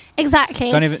horizon.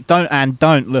 Exactly.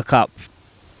 Don't look up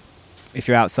if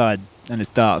you're outside and it's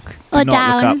dark. Do or not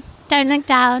down. Look up. Don't look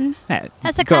down. Yeah,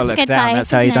 That's you a gotta classic look down. advice.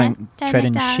 That's how you isn't it? don't tread look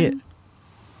in down. shit.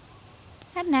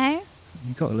 I don't know.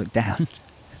 You got to look down.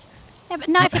 Yeah, but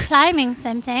not if you're climbing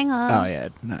something or Oh yeah,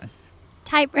 no.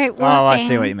 tightrope walking. Oh, I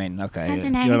see what you mean. Okay, I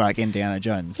don't know. you're like Indiana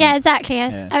Jones. Yeah, exactly.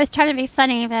 Yeah. I was trying to be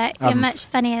funny, but you're Um, much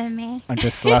funnier than me. I'm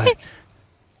just slow.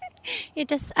 You're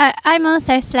just. I'm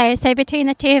also slow, so between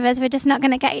the two of us, we're just not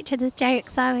going to get each other's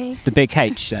jokes, are we? The big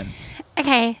H then.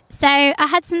 Okay, so I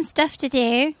had some stuff to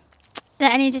do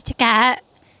that I needed to get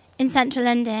in central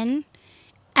London,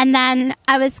 and then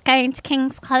I was going to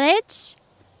King's College.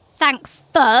 Thank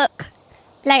fuck.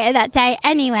 Later that day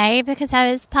anyway, because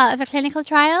I was part of a clinical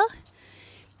trial.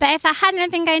 But if I hadn't have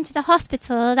been going to the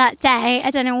hospital that day, I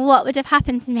don't know what would have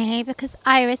happened to me, because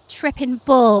I was tripping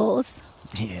balls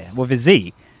Yeah, with a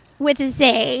Z. with a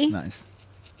Z. Nice.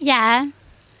 Yeah.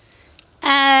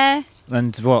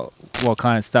 And what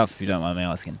kind of stuff, if you don't mind me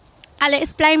asking? I'll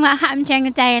explain what happened during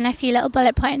the day in a few little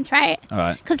bullet points, right? All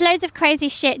right. Because loads of crazy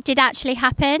shit did actually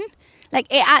happen. Like,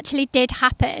 it actually did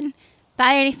happen. But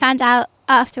I only found out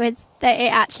afterwards that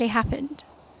it actually happened.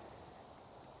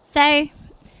 So,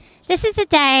 this is the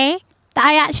day that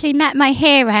I actually met my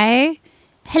hero,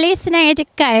 hallucinated a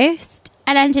ghost,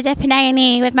 and ended up in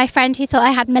A&E with my friend who thought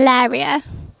I had malaria.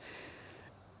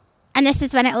 And this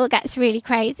is when it all gets really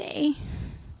crazy.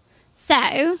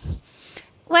 So,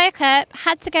 woke up,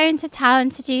 had to go into town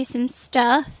to do some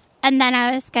stuff, and then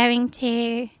I was going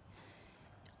to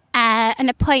an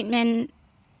appointment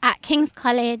at King's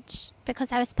College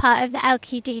because I was part of the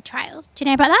LQD trial. Do you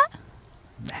know about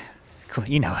that? Cool,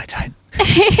 you know I don't.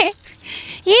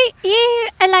 You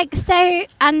are like so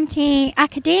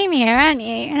anti-academia, aren't you?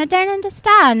 And I don't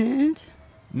understand.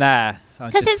 Nah.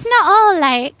 Because it's not all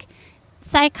like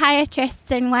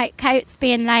psychiatrists in white coats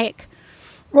being like,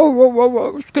 whoa,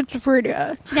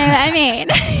 schizophrenia. Do you know what I mean?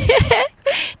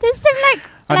 There's some like...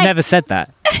 I've never said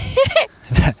that.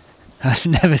 I've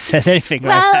never said anything like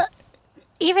Well, that.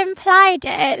 you've implied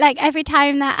it. Like every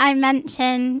time that I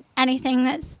mention anything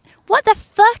that's... What the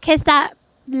fuck is that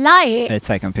light? They're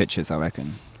taking pictures, I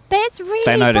reckon. But it's really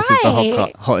They know this is the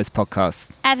bright. hottest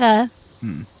podcast. Ever.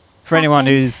 For anyone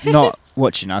Second. who's not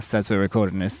watching us as we're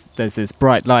recording this, there's this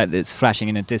bright light that's flashing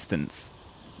in a distance.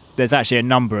 There's actually a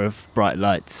number of bright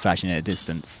lights flashing in a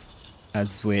distance.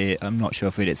 I'm not sure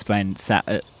if we'd explained,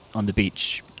 on the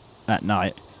beach at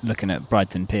night looking at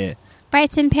Brighton Pier.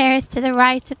 Brighton Pier is to the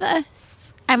right of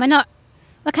us. And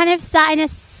we're kind of sat in a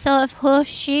sort of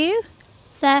horseshoe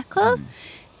circle.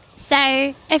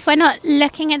 So if we're not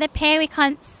looking at the pier, we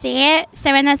can't see it.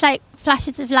 So when there's like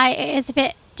flashes of light, it is a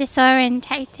bit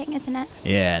disorientating, isn't it?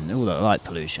 Yeah, and all the light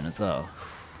pollution as well.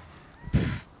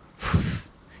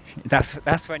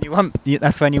 That's when you want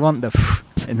the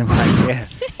in the mic.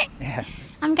 Yeah.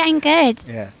 I'm getting good.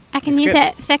 Yeah. I can It's use good.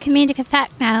 it for comedic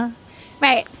effect now.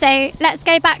 Right, so let's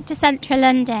go back to central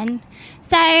London.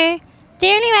 So the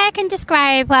only way I can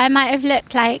describe what I might have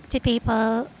looked like to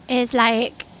people is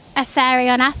like a fairy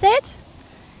on acid.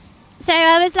 So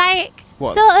I was like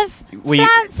What? sort of Were you-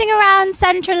 flouncing around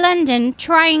central London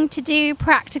trying to do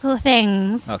practical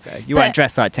things. Okay. You But weren't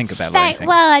dressed like Tinkerbell or anything.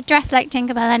 Well, I dressed like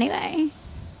Tinkerbell anyway.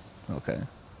 Okay.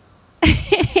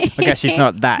 I guess she's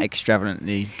not that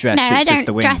extravagantly dressed. No, It's I just the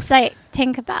don't wings. dress like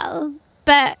Tinkerbell.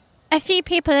 But a few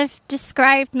people have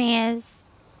described me as,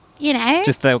 you know,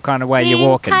 Just the kind of way you're being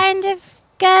walking. kind of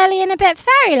girly and a bit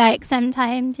fairy-like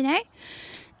sometimes, you know.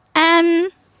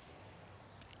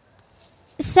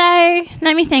 So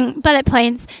let me think. Bullet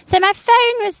points. So my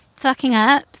phone was fucking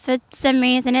up for some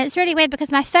reason. It's really weird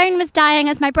because my phone was dying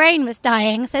as my brain was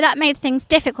dying, so that made things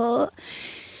difficult.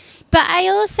 But I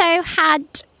also had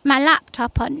my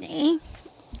laptop on me.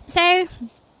 So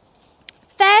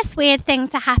first weird thing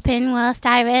to happen whilst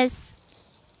I was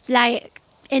like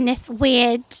in this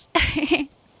weird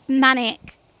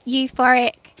manic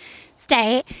euphoric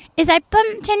state is I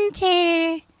bumped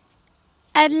into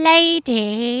a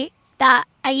lady that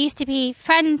I used to be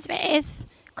friends with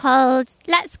called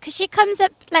because she comes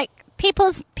up like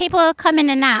people come in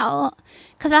and out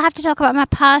because I'll have to talk about my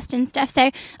past and stuff, so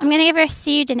I'm going to give her a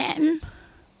pseudonym.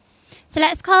 So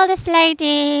let's call this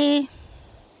lady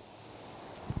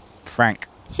Frank.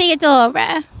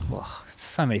 Theodora, Whoa,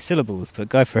 so many syllables, but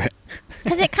go for it.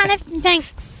 because it kind of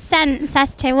makes sense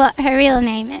as to what her real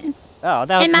name is. Oh,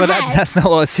 In my head. that's not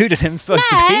what a pseudonym's supposed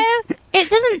to be. No, it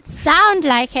doesn't sound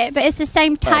like it, but it's the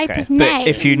same type Okay, of name. but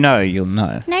if you know, you'll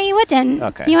know. No, you wouldn't.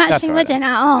 Okay, You that's actually all right wouldn't then.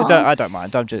 at all. I don't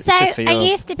mind. I'm just for I your...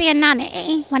 used to be a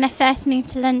nanny when I first moved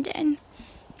to London,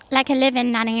 like a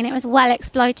live-in nanny, and it was well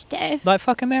exploitative. Like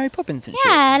fucking Mary Poppins and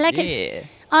Yeah, shit. like it's-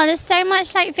 Oh, there's so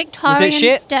much like Victorian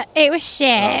shit? stuff. It was shit.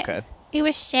 Oh, okay. It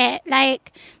was shit.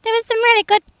 Like there was some really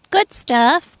good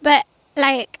stuff, but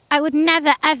like I would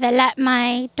never ever let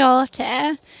my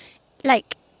daughter,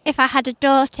 like if I had a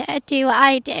daughter, do what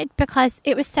I did because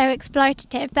it was so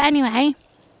exploitative. But anyway,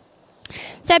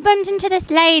 so I bumped into this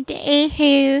lady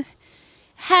who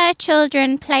her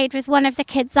children played with one of the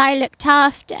kids I looked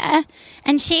after,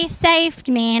 and she saved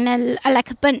me in a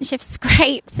bunch of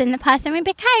scrapes in the past, and we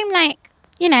became like,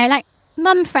 you know, like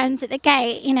mum friends at the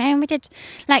gate, you know, and we did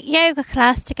like yoga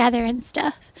class together and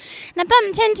stuff. And I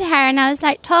bumped into her and I was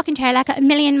like talking to her like at a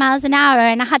million miles an hour,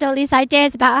 and I had all these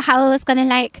ideas about how I was going to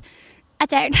like, I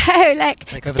don't know, like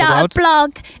Take over the start world? a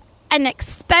blog and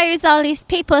expose all these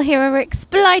people who were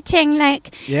exploiting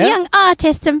like Yeah? young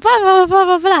artists and blah, blah, blah,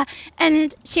 blah, blah.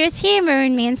 And she was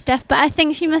humouring me and stuff, but I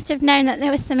think she must have known that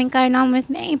there was something going on with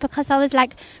me because I was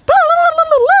like,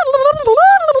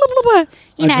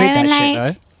 you know, I'd read that and shit,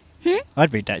 like, though.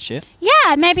 I'd read that shit.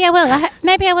 yeah, maybe I will.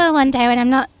 Maybe I will one day when I'm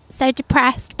not so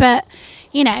depressed, but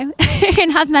you know,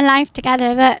 and have my life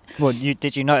together. But Well,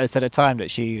 did you notice at the time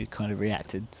that she kind of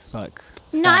reacted like...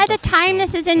 not at the time.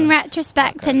 This is in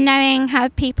retrospect and knowing how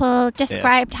people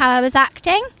described how I was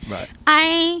acting. Right.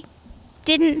 I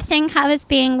didn't think I was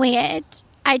being weird.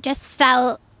 I just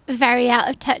felt very out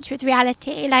of touch with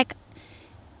reality. Like,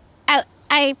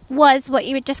 I was what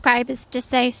you would describe as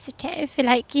dissociative.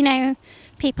 Like, you know,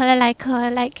 people are like, oh,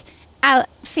 like,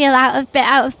 feel out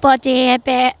of body, a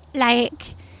bit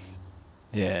like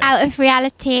Yeah. out of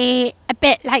reality, a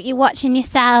bit like you're watching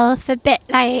yourself, a bit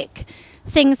like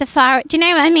things are far. Do you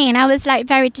know what I mean? I was like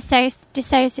very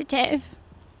dissociative.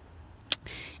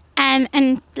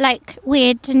 And like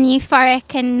weird and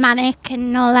euphoric and manic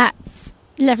and all that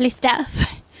lovely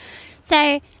stuff.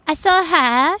 So I saw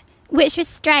her, which was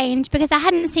strange because I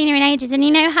hadn't seen her in ages. And you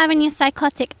know how when you're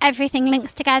psychotic, everything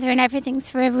links together and everything's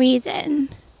for a reason.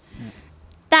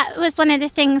 That was one of the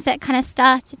things that kind of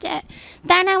started it.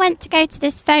 Then I went to go to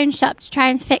this phone shop to try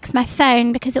and fix my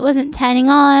phone because it wasn't turning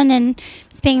on and it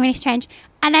was being really strange.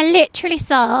 And I literally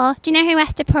saw, do you know who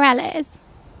Esther Perel is?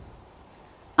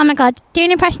 Oh my God, do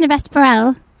an impression of Esther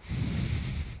Perel.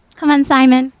 Come on,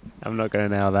 Simon. I'm not going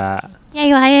to nail that. Yeah,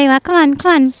 you are. Come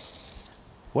on.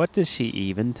 What does she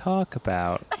even talk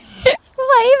about?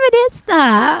 What even is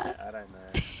that? I don't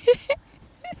know.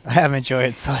 I am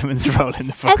enjoying Simon's role in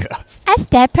the podcast.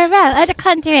 Esther Perel. I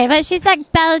can't do it, but she's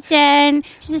like Belgian.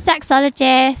 She's a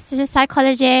sexologist and a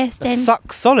psychologist. And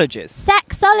Sexologist?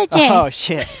 Sexologist. Oh,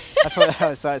 shit. I thought that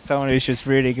was like someone who's just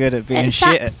really good at being and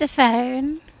shit.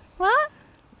 saxophone. What?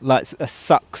 Like a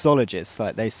suxologist,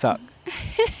 like they suck.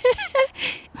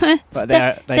 But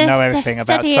The- they know everything the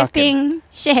about study sucking. of being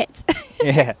shit.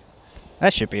 Yeah.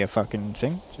 That should be a fucking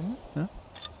thing, shouldn't it? No?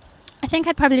 I think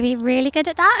I'd probably be really good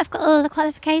at that. I've got all the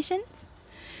qualifications.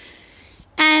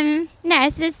 No,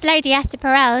 so this lady Esther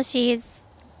Perel, she's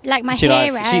like my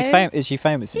hero. Is she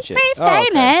famous and She's shit? pretty Oh, okay.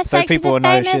 famous. So Like, she's people a will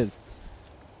know who she famous- is.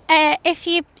 If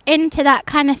you're into that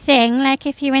kind of thing, like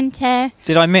if you're into...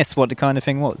 Did I miss what the kind of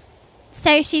thing was?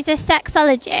 So she's a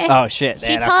sexologist. Oh, shit.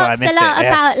 She Yeah, that's why I talks missed a lot it. Yeah.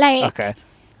 about like Okay.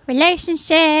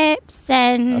 relationships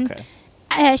and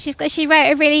Okay. she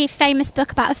wrote a really famous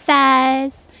book about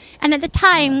affairs. And at the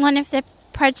time, one of the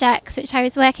projects which I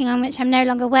was working on, which I'm no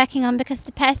longer working on because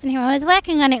the person who I was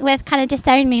working on it with kind of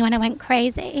disowned me when I went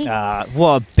crazy.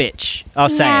 What a bitch. I'll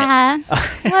say Yeah. it.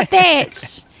 What a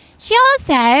bitch. She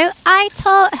also, I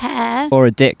taught her, Or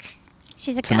a dick,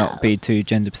 she's a to girl. not be too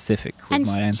gender specific with And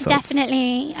my she insults.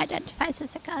 definitely identifies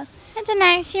as a girl. I don't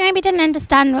know. She maybe didn't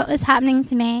understand what was happening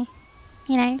to me.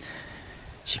 You know,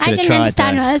 She I could have didn't tried,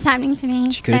 understand though. what was happening to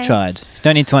me. She could have so- tried.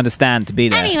 Don't need to understand to be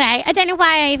there. Anyway, I don't know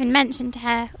why I even mentioned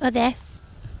her or this.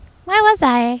 Where was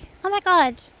I? Oh my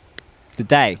God. The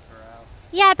day.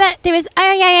 Yeah, but there was.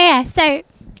 Oh yeah. So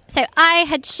I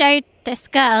had showed this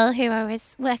girl who I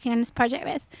was working on this project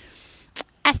with,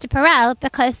 Esther Perel,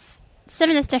 because some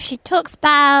of the stuff she talks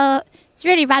about is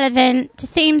really relevant to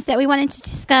themes that we wanted to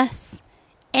discuss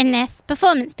in this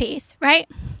performance piece, right?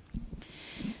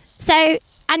 So,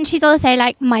 and she's also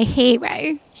like my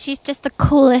hero. She's just the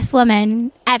coolest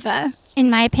woman ever, in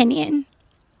my opinion.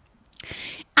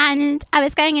 And I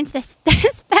was going into this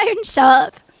phone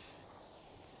shop,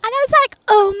 and I was like,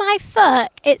 oh my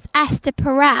fuck, it's Esther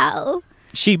Perel.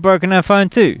 She broken her phone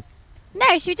too.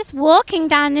 No, she was just walking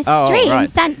down the Oh, street right.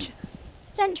 in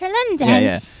central London.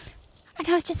 Yeah. And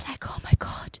I was just like, oh my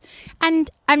God. And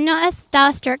I'm not a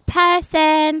starstruck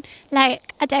person.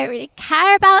 Like, I don't really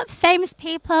care about famous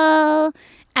people.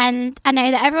 And I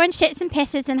know that everyone shits and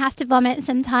pisses and has to vomit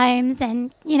sometimes.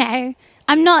 And, you know,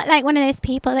 I'm not like one of those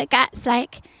people that gets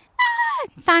like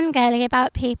fangirly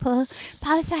about people. But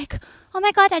I was like, oh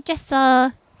my God, I just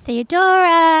saw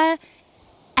Theodora.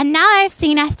 And now I've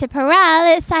seen Esther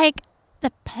Perel. It's like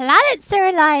the planets are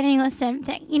aligning or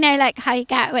something. You know, like how you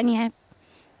get when you're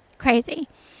crazy.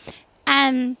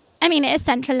 I mean, it is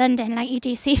central London. Like, you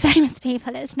do see famous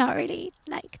people. It's not really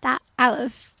like that out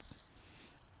of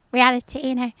reality,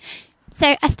 you know.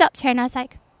 So I stopped her and I was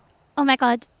like, oh my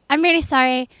God, I'm really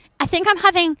sorry. I think I'm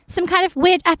having some kind of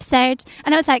weird episode.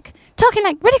 And I was like talking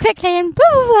like really quickly and blah,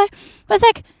 blah, blah. I was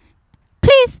like,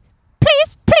 please,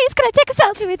 can I take a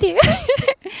selfie with you?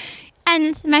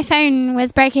 And my phone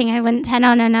was breaking. I wouldn't turn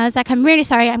on. And I was like, I'm really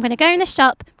sorry. I'm going to go in the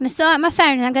shop. I'm going to sort out my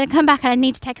phone and I'm going to come back and I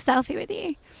need to take a selfie with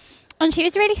you. And she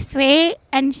was really sweet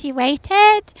and she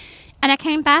waited. And I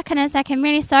came back and I was like, I'm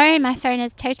really sorry. My phone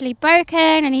is totally broken.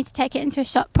 I need to take it into a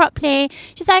shop properly.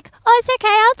 She's like, oh, it's okay.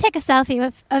 I'll take a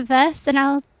selfie of us and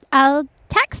I'll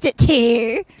text it to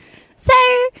you. So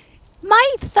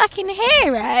my fucking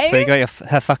hero So you got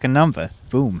her fucking number.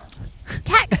 Boom.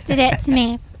 texted it to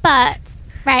me. But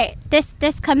right, this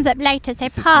comes up later. So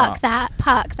This is park smart. that.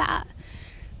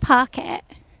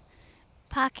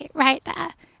 Park it right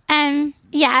there.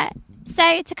 Yeah.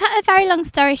 So to cut a very long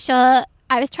story short,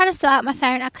 I was trying to sort out my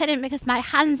phone. I couldn't because my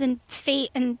hands and feet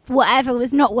and whatever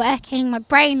was not working. My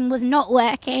brain was not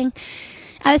working.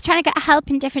 I was trying to get help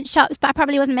in different shops, but I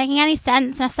probably wasn't making any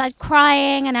sense. And I started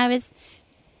crying and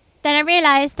then I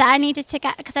realised that I needed to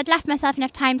get, because I'd left myself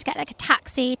enough time to get like a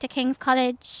taxi to King's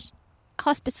College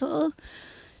Hospital.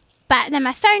 But then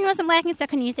my phone wasn't working, so I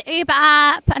couldn't use the Uber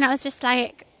app. And I was just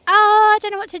like, oh, I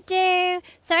don't know what to do.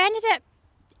 So I ended up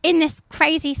in this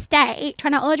crazy state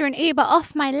trying to order an Uber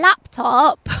off my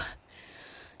laptop.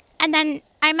 And then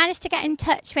I managed to get in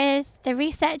touch with the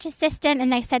research assistant,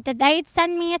 and they said that they'd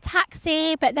send me a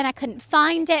taxi, but then I couldn't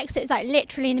find it because it was like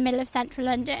literally in the middle of central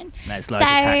London. There's loads of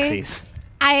taxis.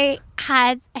 I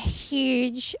had a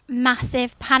huge,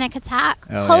 massive panic attack,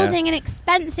 Oh, holding an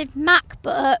expensive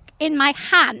MacBook in my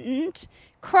hand,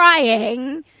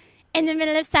 crying in the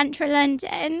middle of central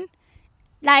London,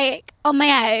 like on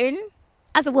my own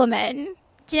as a woman.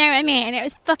 Do you know what I mean? It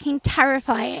was fucking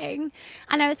terrifying.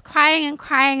 And I was crying and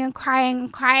crying and crying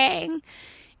and crying.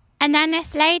 And then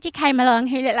this lady came along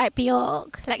who looked like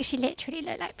Bjork. Like, she literally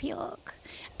looked like Bjork.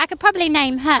 I could probably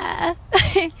name her.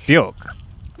 Bjork.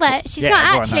 But she's Yeah, not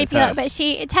everyone actually knows Bjork, her. but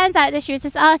it turns out that she was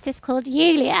this artist called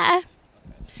Yulia.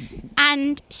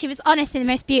 And she was honestly the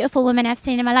most beautiful woman I've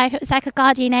seen in my life. It was like a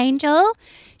guardian angel.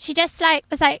 She just like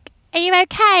was like, "Are you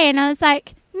okay?" And I was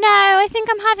like, "No, I think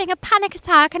I'm having a panic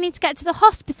attack. I need to get to the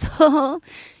hospital."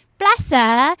 Bless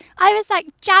her. I was like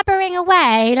jabbering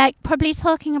away, like probably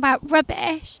talking about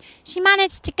rubbish. She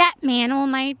managed to get me and all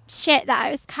my shit that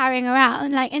I was carrying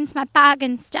around, like into my bag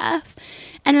and stuff,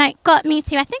 and like got me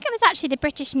to, I think it was actually the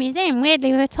British Museum.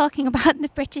 Weirdly, we were talking about the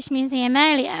British Museum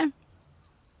earlier.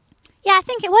 Yeah, I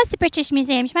think it was the British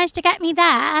Museum. She managed to get me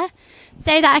there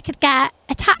so that I could get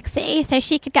a taxi so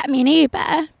she could get me an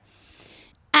Uber.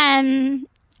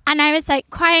 And I was like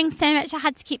crying so much I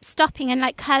had to keep stopping and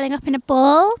like curling up in a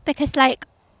ball because like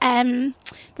the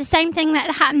same thing that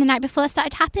had happened the night before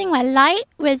started happening, where light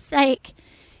was like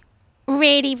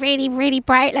really, really, really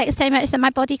bright, like so much that my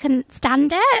body couldn't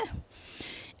stand it.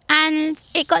 And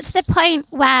it got to the point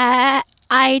where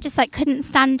I just like couldn't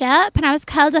stand up and I was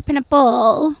curled up in a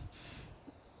ball.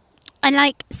 And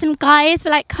like some guys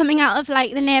were like coming out of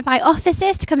like the nearby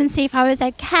offices to come and see if I was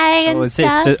okay and Was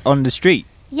stuff. this on the street?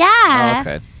 Yeah. Oh,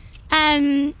 okay.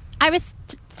 I was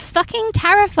fucking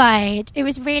terrified. It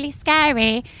was really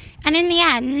scary. And in the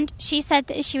end, she said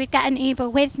that she would get an Uber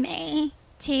with me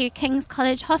to King's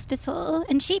College Hospital,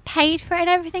 and she paid for it and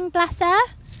everything, bless her.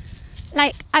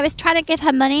 Like, I was trying to give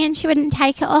her money and she wouldn't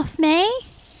take it off me.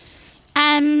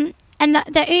 And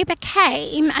the Uber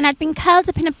came, and I'd been curled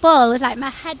up in a ball with like my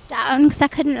head down because I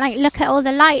couldn't like look at all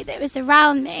the light that was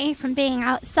around me from being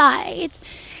outside.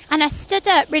 And I stood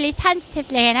up really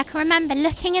tentatively, and I can remember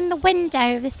looking in the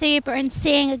window of this Uber and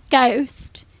seeing a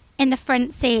ghost in the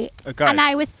front seat. A ghost? And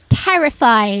I was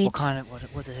terrified.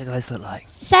 What did the ghost look like?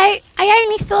 So I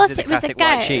only thought Was it it the was a classic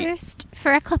white sheet? ghost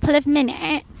for a couple of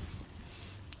minutes.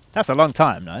 That's a long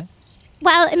time, no?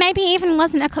 Well, it maybe even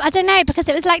wasn't I don't know, because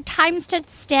it was like time stood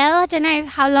still. I don't know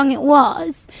how long it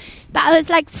was. But I was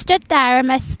like stood there and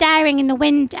I was staring in the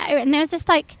window, and there was this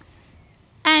like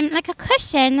a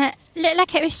cushion that looked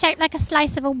like it was shaped like a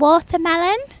slice of a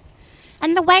watermelon.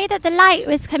 And the way that the light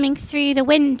was coming through the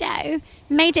window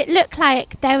made it look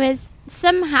like there was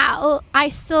somehow, I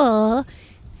saw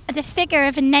the figure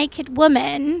of a naked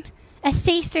woman, a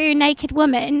see-through naked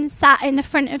woman sat in the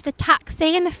front of the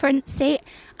taxi in the front seat.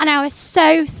 And I was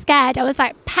so scared. I was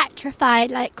like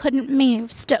petrified, like couldn't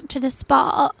move, stuck to the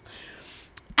spot.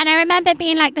 And I remember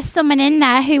being like, there's someone in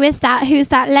there. Who is that? Who's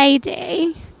that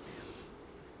lady?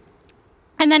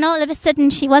 And then all of a sudden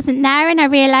she wasn't there, and I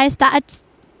realised that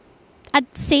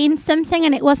I'd seen something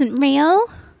and it wasn't real.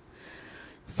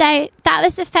 So that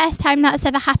was the first time that's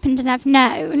ever happened, and I've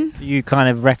known. You kind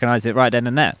of recognised it right then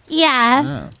and there.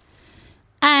 Yeah.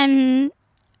 Oh.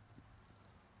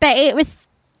 But it was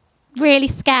really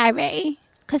scary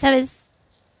because I was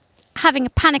having a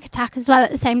panic attack as well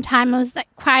at the same time. I was like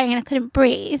crying and I couldn't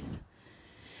breathe.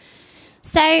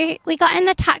 So we got in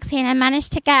the taxi and I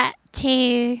managed to get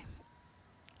to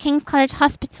King's College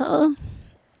Hospital.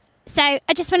 So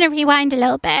I just want to rewind a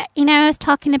little bit. You know, I was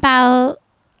talking about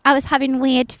I was having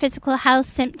weird physical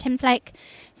health symptoms like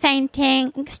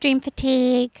fainting, extreme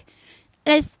fatigue.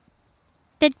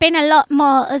 There'd been a lot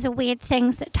more other weird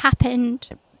things that happened.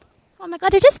 Oh my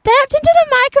God, I just burped into the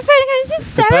microphone. It was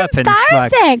just so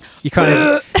embarrassing. You kind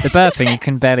of the burping you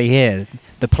can barely hear.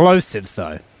 The plosives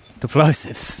though. The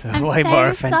plosives are I'm way so more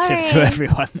offensive to sorry.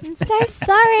 everyone. I'm so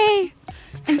sorry.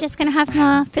 I'm just going to have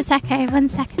more Prosecco. 1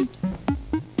 second.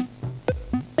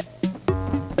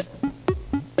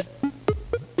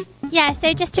 Yeah,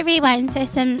 so just to rewind, so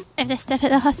some of the stuff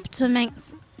at the hospital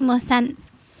makes more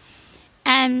sense.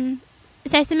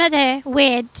 So some other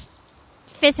weird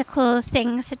physical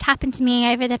things had happened to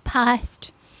me over the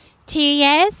past 2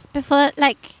 years before,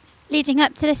 like, leading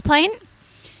up to this point.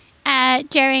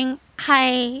 During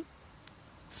high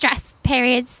stress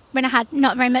periods when I had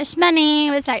not very much money,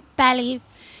 I was like barely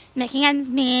making ends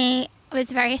meet. I was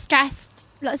very stressed,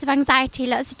 lots of anxiety,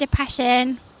 lots of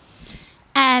depression.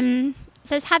 So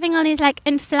So I was having all these like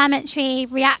inflammatory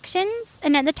reactions,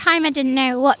 and at the time I didn't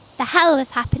know what the hell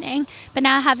was happening, but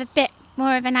now I have a bit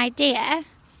more of an idea.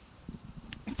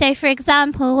 So for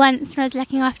example, once when I was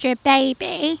looking after a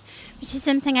baby, which is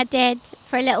something I did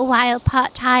for a little while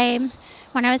part-time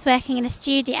when I was working in a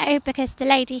studio, because the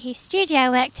lady whose studio I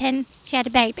worked in, she had a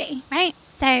baby, right?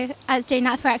 So I was doing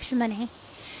that for extra money.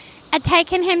 I'd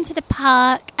taken him to the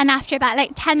park, and after about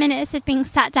like 10 minutes of being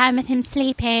sat down with him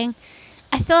sleeping,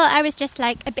 I thought I was just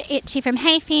like a bit itchy from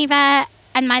hay fever,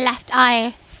 and my left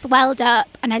eye swelled up,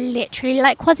 and I literally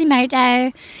like Quasimodo,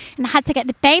 and I had to get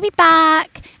the baby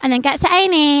back and then get to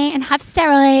A&E and have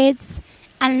steroids,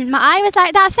 and my eye was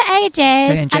like that for ages.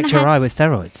 They inject your eye with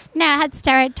steroids? No, I had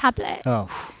steroid tablets. Oh.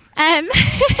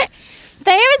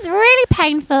 But it was really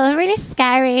painful, really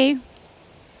scary.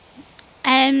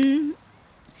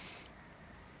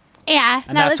 Yeah,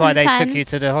 And that that's why wasn't they fun. took you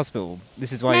to the hospital.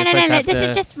 This is why No, you're no, supposed no, to no. have This the...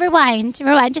 is just rewind.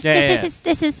 Just Yeah, yeah.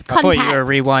 this is I context. thought you were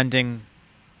rewinding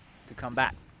to come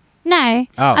back. No,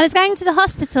 Oh. I was going to the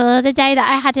hospital the day that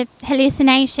I had a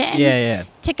hallucination. Yeah.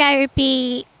 To go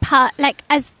be part, like,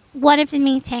 as one of the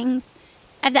meetings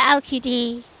of the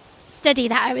LQD study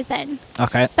that I was in.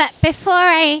 Okay. But before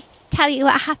I tell you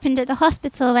what happened at the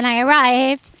hospital when I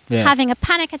arrived, Yeah. having a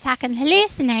panic attack and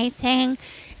hallucinating,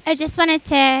 I just wanted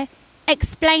to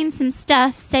explain some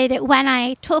stuff so that when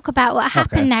I talk about what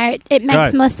happened there, it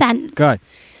makes Go. more sense. Go.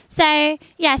 So,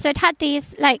 yeah, so it had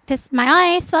these, like, this, my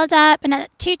eye swelled up, and at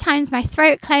 2 times my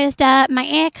throat closed up, my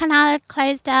ear canal had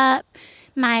closed up,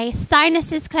 my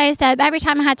sinuses closed up every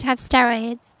time I had to have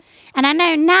steroids. And I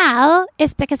know now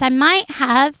it's because I might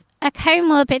have a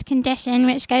comorbid condition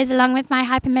which goes along with my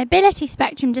hypermobility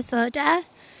spectrum disorder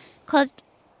called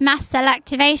mast cell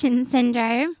activation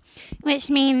syndrome, which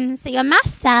means that your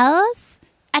mast cells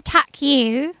attack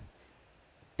you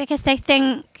because they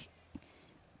think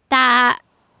that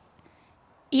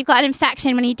you've got an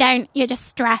infection. When you don't, you're just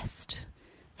stressed.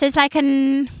 So it's like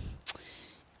an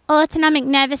autonomic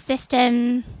nervous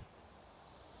system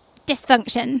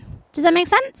dysfunction. Does that make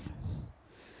sense?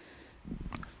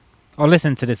 I'll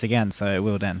listen to this again, so it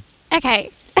will then.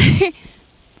 Okay.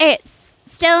 It's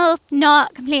still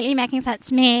not completely making sense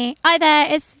to me.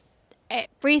 Either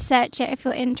research it if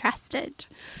you're interested.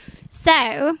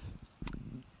 So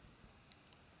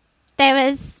there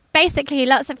was basically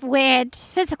lots of weird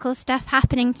physical stuff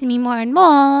happening to me more and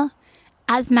more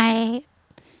as my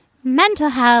mental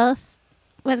health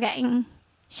was getting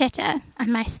shitter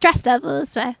and my stress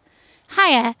levels were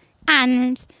higher.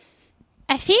 And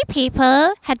a few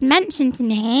people had mentioned to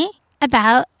me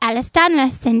about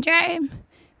Ehlers-Danlos syndrome,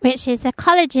 which is a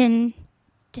collagen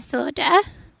disorder.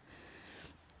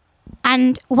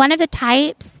 And one of the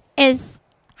types is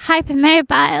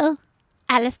hypermobile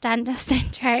Ehlers-Danlos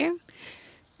syndrome,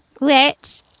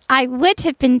 which I would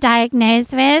have been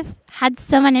diagnosed with had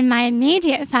someone in my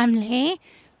immediate family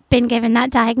been given that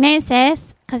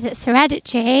diagnosis, because it's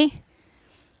hereditary.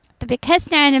 But because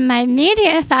no one in my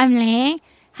immediate family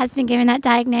has been given that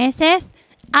diagnosis,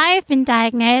 I've been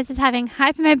diagnosed as having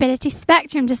hypermobility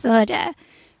spectrum disorder,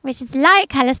 which is like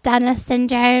Ehlers-Danlos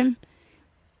syndrome,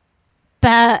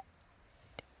 but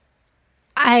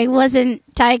I wasn't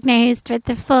diagnosed with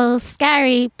the full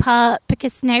scary part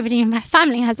because nobody in my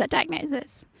family has that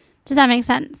diagnosis. Does that make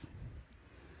sense?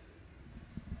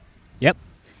 Yep.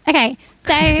 Okay,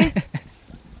 so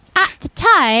at the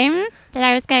time that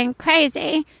I was going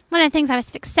crazy, one of the things I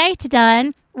was fixated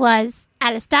on was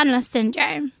Ehlers-Danlos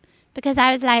syndrome, because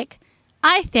I was like,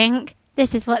 I think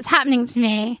this is what's happening to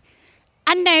me.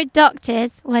 And no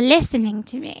doctors were listening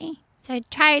to me. So I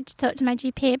tried to talk to my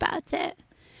GP about it.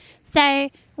 So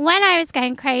when I was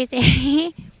going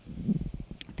crazy,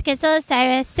 because also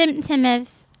a symptom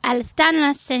of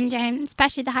Ehlers-Danlos syndrome,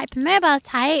 especially the hypermobile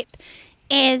type,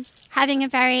 is having a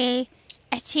very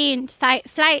attuned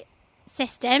fight-flight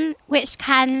system, which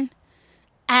can,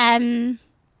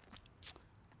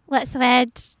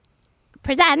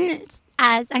 present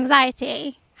as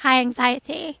anxiety, high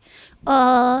anxiety,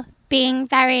 or being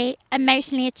very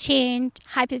emotionally attuned,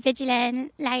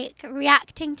 hypervigilant, like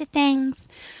reacting to things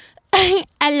a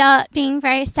lot, being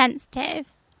very sensitive.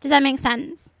 Does that make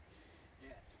sense?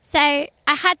 So I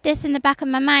had this in the back of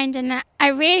my mind, and I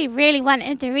really, really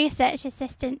wanted the research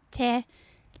assistant to,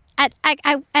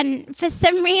 and for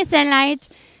some reason I'd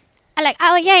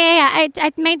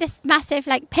made this massive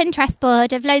like Pinterest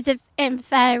board of loads of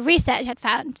research I'd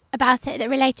found about it that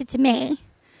related to me.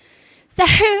 So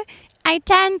I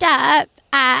turned up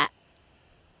at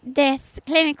this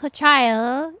clinical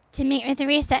trial to meet with the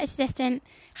research assistant,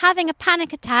 having a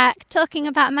panic attack, talking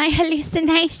about my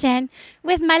hallucination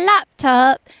with my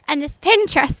laptop and this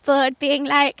Pinterest board being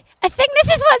like, I think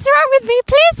this is what's wrong with me.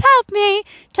 Please help me.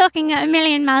 Talking at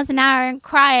 1,000,000 miles an hour and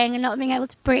crying and not being able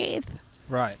to breathe.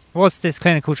 Right. What's this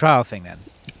clinical trial thing then?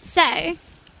 So,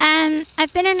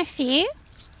 I've been in a few.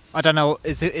 I don't know.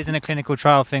 Isn't a clinical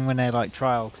trial thing when they like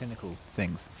trial clinical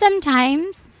things?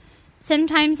 Sometimes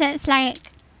it's like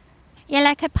you're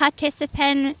like a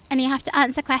participant and you have to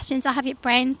answer questions or have your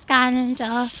brain scanned.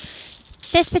 Or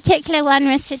this particular one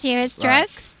was to do with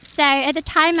drugs. So at the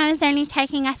time I was only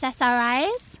taking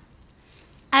SSRIs.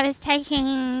 I was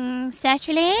taking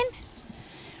sertraline,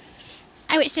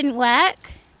 which didn't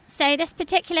work. So this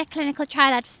particular clinical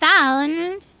trial I'd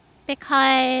found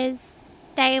because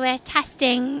they were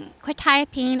testing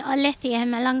quetiapine or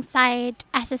lithium alongside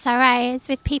SSRIs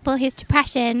with people whose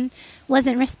depression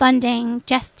wasn't responding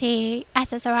just to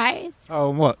SSRIs. Oh,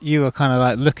 what? You were kind of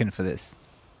like looking for this?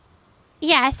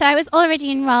 Yeah, so I was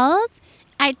already enrolled.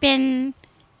 I'd been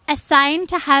assigned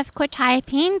to have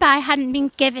quetiapine, but I hadn't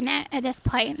been given it at this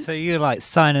point. So you're like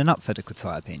signing up for the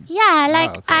quetiapine? Yeah,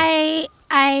 like okay.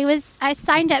 I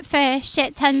signed up for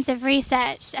shit tons of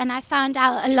research and I found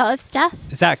out a lot of stuff.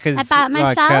 Is that because about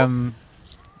like myself.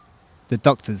 the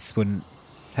doctors wouldn't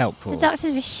help? Or The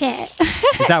doctors were shit.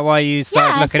 is that why you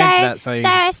started looking into that? So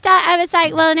I was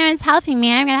like, well, no one's helping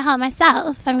me. I'm going to help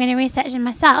myself. I'm going to research it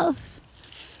myself.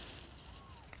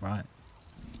 right.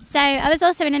 So I was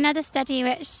also in another study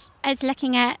which is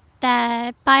looking at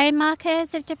the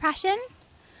biomarkers of depression.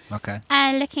 Okay.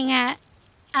 Looking at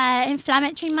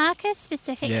inflammatory markers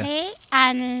specifically,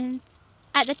 and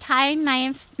at the time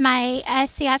my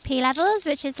CRP levels,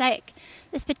 which is like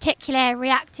this particular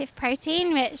reactive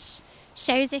protein which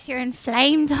shows if you're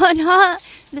inflamed or not,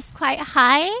 was quite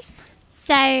high.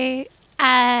 So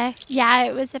yeah,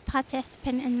 it was a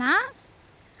participant in that,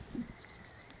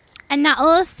 and that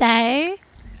also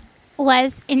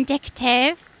was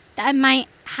indicative that I might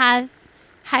have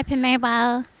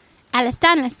hypermobile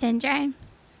Ehlers-Danlos syndrome,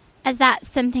 as that's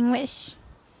something which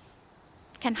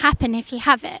can happen if you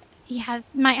have it. You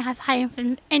might have high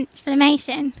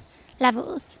inflammation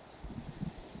levels.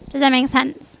 Does that make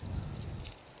sense?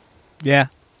 Yeah.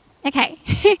 Okay.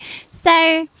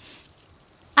 So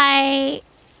I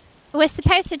was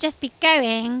supposed to just be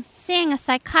going, seeing a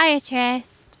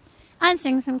psychiatrist,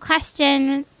 answering some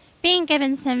questions, being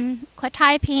given some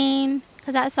quetiapine,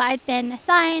 because that's what I'd been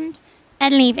assigned,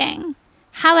 and leaving.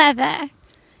 However,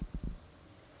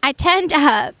 I turned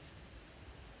up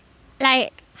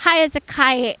like high as a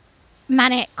kite,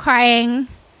 manic, crying.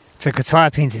 So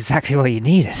quetiapine's exactly what you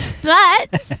needed.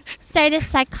 But so the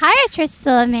psychiatrist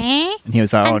saw me And he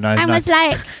was like, "Oh no!" and no. was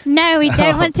like, "No, we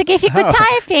don't want to give you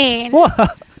quetiapine."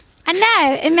 What? I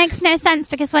know, it makes no sense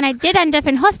because when I did end up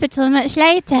in hospital much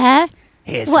later,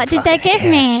 Here's what some did they fucking-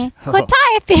 give me? Oh.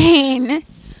 Quetiapine.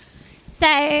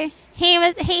 So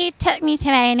he took me to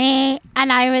A&E,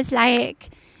 and I was like,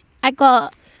 I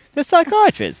got The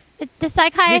psychiatrist. the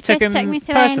psychiatrist him took me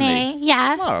to personally? A&E.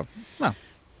 Yeah. Oh, well.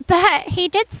 But he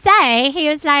did say, he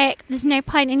was like, there's no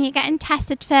point in you getting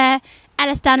tested for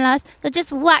Ehlers-Danlos. They'll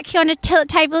just whack you on a tilt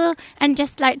table and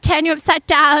just like turn you upside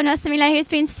down or something. Like, he was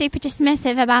being super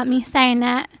dismissive about me saying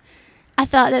that. I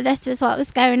thought that this was what was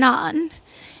going on.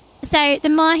 So the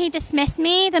more he dismissed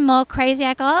me, the more crazy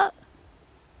I got.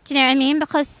 Do you know what I mean?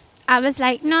 Because I was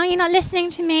like, no, you're not listening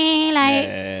to me. Like,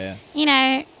 Yeah. you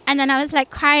know, and then I was like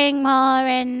crying more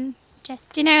and just,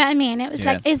 do you know what I mean? It was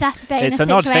Yeah. like exacerbating It's the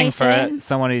an odd situation. thing for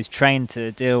someone who's trained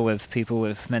to deal with people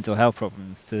with mental health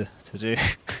problems to do.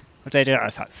 What they do?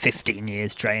 It's like 15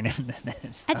 years training.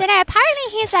 I don't know.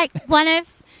 Apparently, he's like one of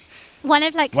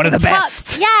the top-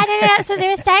 best. Yeah, I don't know. That's what they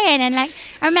were saying. And like,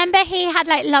 I remember he had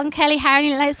like long curly hair and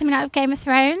he looked like something out of Game of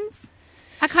Thrones.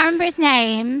 I can't remember his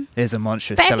name. It's a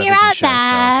monstrous But if television you're out show.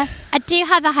 there, I do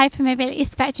have a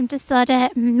hypermobility spectrum disorder,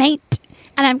 mate,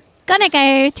 and I'm gonna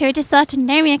go to a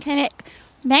dysautonomia clinic,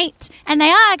 mate, and they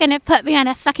are gonna put me on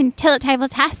a fucking tilt table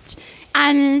test,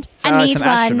 and I need some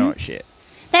one. astronaut shit.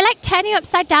 They like turn you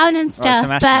upside down and stuff,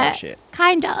 some astronaut but shit.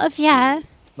 kind of, yeah.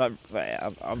 Like,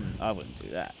 I wouldn't do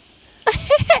that.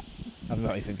 I'm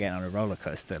not even getting on a roller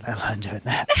coaster, let alone doing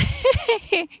that.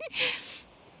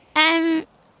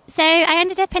 So I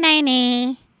ended up in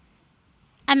A&E,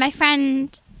 and my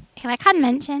friend, who I can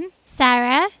mention,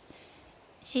 Sarah,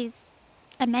 she's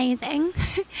amazing.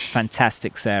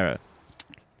 Fantastic, Sarah.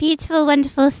 Beautiful,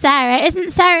 wonderful Sarah.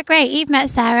 Isn't Sarah great? You've met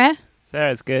Sarah.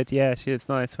 Sarah's good. Yeah, she was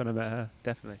nice when I met her.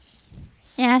 Definitely.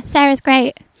 Yeah, Sarah's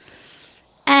great.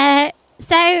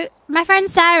 So my friend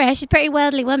Sarah, she's a pretty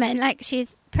worldly woman. Like,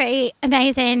 she's pretty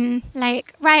amazing,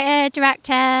 like writer,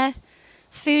 director,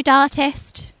 food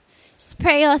artist. She's a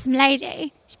pretty awesome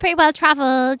lady. She's pretty well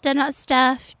travelled, done lots of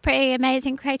stuff. Pretty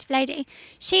amazing, creative lady.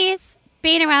 She's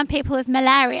been around people with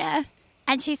malaria,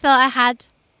 and she thought I had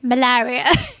malaria.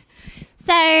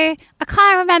 So I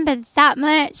can't remember that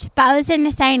much, but I was in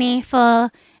this A&E for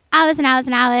hours and hours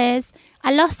and hours.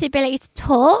 I lost the ability to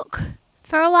talk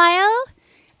for a while.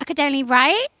 I could only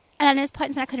write, and then there was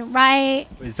points when I couldn't write.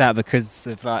 Was that because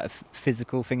of like a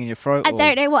physical thing in your throat? I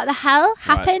don't know what the hell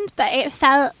happened, but it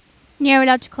felt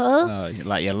neurological. Oh,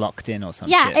 like you're locked in or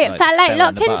something. Yeah, it felt like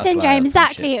locked-in syndrome,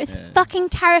 exactly. It was Yeah. fucking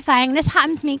terrifying. This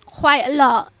happened to me quite a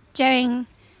lot during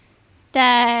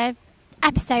the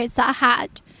episodes that I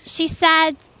had. She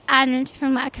said, and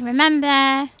from what I can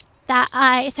remember, that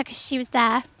it's because she was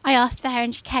there. I asked for her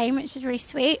and she came, which was really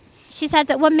sweet. She said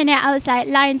that 1 minute I was like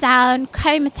lying down,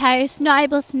 comatose, not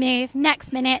able to move.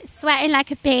 Next minute, sweating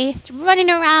like a beast, running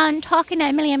around, talking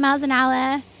at 1,000,000 miles an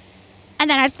hour. And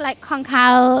then I'd like conk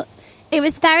out. It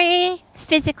was very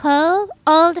physical.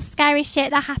 All the scary shit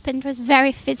that happened was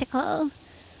very physical.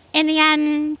 In the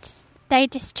end, they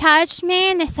discharged me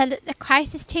and they said that the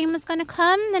crisis team was going to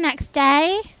come the next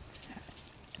day.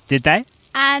 Did they?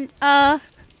 And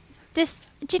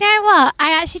do you know what?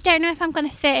 I actually don't know if I'm going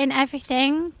to fit in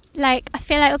everything. Like, I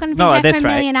feel like we're going to be Not at here this for a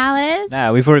rate. million hours.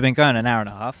 No, we've already been going an hour and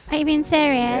a half. Are you being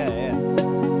serious? Yeah.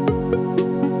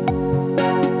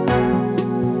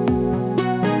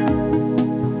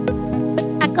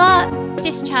 I got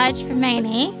discharged from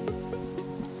A&E,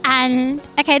 and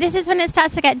okay, this is when it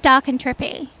starts to get dark and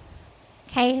trippy.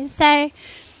 Okay, so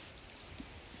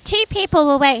 2 people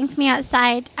were waiting for me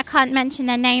outside. I can't mention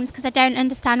their names because I don't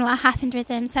understand what happened with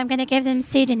them, so I'm going to give them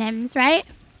pseudonyms, right?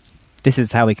 This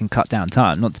is how we can cut down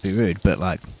time, not to be rude, but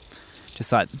like,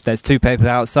 just like, there's 2 people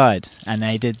outside and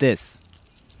they did this.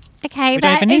 Okay, We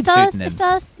don't but even need it's all, pseudonyms. it's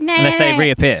all, no, Unless no, they no.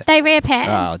 reappear. They reappear.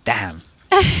 Oh, damn.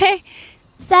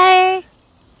 So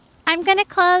I'm going to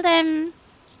call them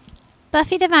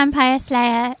Buffy the Vampire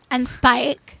Slayer and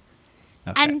Spike.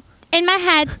 Okay. And in my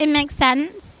head, it makes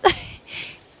sense.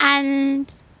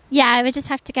 And yeah, I would just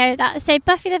have to go with that. So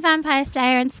Buffy the Vampire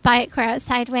Slayer and Spike were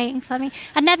outside waiting for me.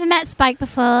 I'd never met Spike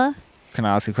before. Can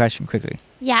I ask a question quickly?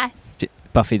 Yes.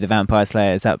 Buffy the Vampire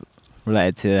Slayer, is that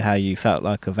related to how you felt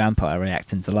like a vampire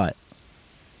reacting to light?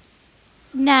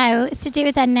 No, it's to do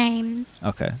with their names.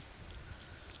 Okay.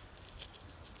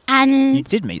 And You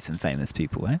did meet some famous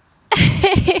people, eh?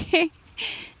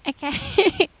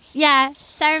 okay. Yeah,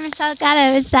 Sarah Michelle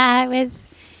Gellar was there with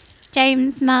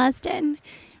James Marsden.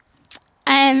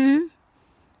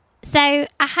 So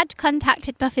I had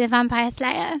contacted Buffy the Vampire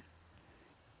Slayer.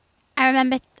 I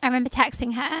remember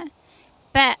texting her,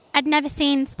 but I'd never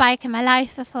seen Spike in my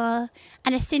life before.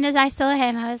 And as soon as I saw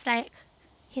him, I was like,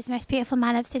 he's the most beautiful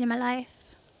man I've seen in my life.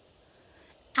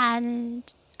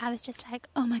 And I was just like,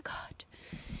 oh my God.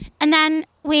 And then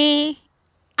I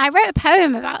wrote a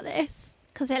poem about this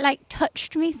because it like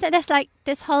touched me. So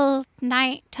this whole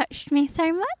night touched me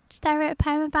so much that I wrote a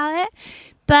poem about it.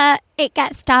 But it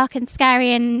gets dark and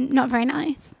scary and not very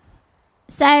nice.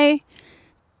 So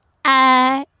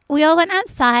we all went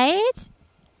outside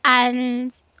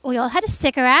and we all had a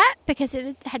cigarette because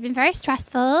it had been very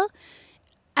stressful.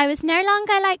 I was no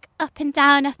longer like up and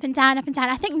down, up and down, up and down.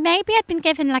 I think maybe I'd been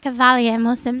given like a Valium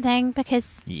or something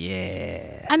because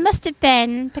Yeah. I must have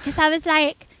been, because I was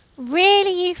like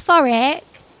really euphoric,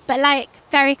 but like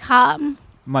very calm.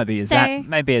 Might be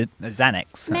maybe a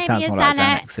Xanax. That Maybe sounds a more Xanax.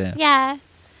 like Xanax, Yeah.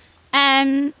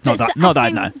 Not but that I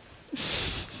think know.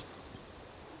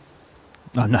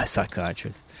 I'm no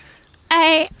psychiatrist.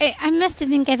 I must have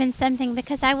been given something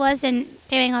because I wasn't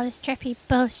doing all this trippy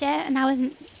bullshit and I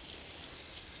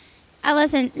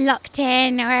wasn't locked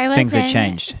in, or I wasn't... Things had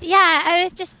changed. Yeah, I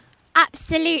was just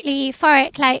absolutely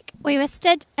euphoric. Like, we were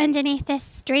stood underneath this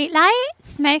street light,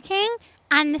 smoking,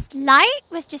 and this light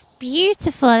was just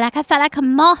beautiful. Like, I felt like a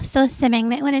moth or something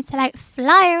that wanted to, like,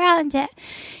 fly around it.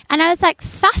 And I was, like,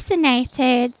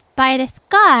 fascinated by this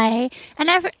guy. And,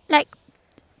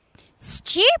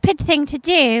 stupid thing to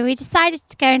do, we decided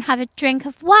to go and have a drink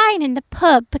of wine in the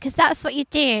pub, because that's what you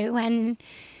do when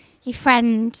your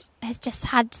friend has just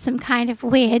had some kind of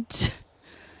weird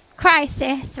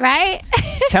crisis, right?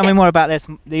 Tell me more about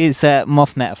these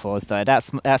moth metaphors, though.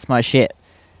 That's my shit.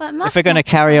 What, If we're going to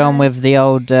carry on with the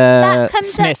old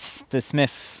Smith, the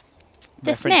Smith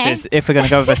references, if we're going to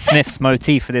go with a Smith's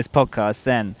motif for this podcast,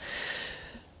 then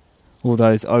all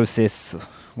those Osis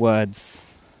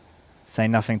words say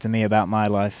nothing to me about my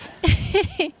life.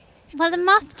 Well, the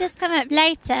moth just come up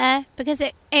later because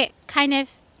it kind of,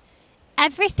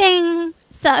 everything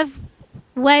sort of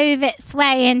wove its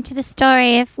way into the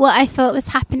story of what I thought was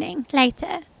happening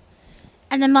later.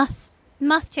 And the moth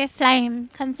to a flame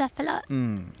comes up a lot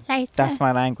later. That's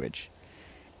my language.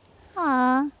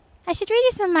 Aw, I should read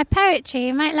you some of my poetry.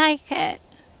 You might like it.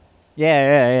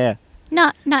 Yeah.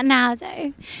 Not now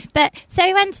though. But so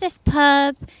we went to this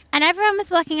pub and everyone was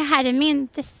walking ahead and me and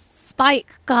this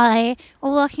Spike guy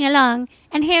were walking along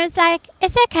and he was like,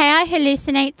 it's okay, I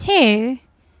hallucinate too.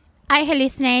 I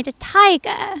hallucinate a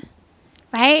tiger,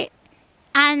 right?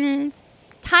 And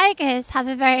tigers have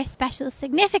a very special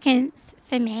significance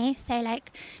for me. So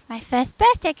like my first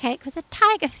birthday cake was a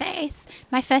tiger face.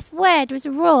 My first word was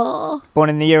raw. Born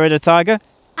in the year of the tiger?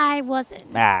 I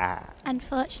wasn't,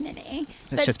 unfortunately.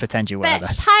 Let's just pretend you were, But though.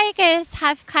 tigers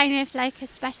have kind of like a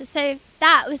special... So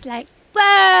that was like,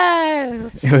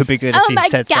 whoa! It would be good if Oh you my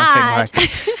said God.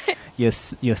 something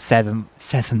like, your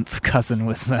seventh cousin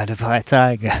was murdered by a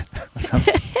tiger. Or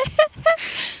something.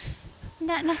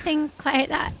 Nothing quite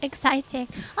that exciting.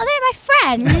 Although my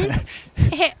friend,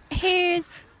 who's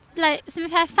like some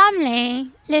of her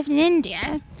family lived in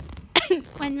India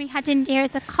when we had India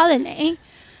as a colony.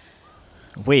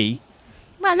 Well,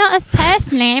 not us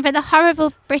personally, but the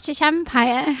horrible British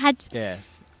Empire had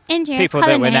India as People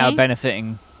colony. that we're now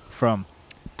benefiting from.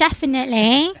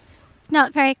 Definitely. It's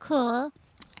not very cool.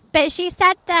 But she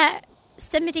said that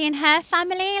somebody in her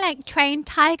family like trained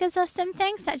tigers or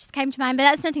something, so that just came to mind, but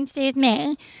that's nothing to do with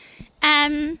me.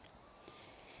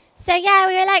 So yeah,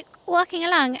 we were like walking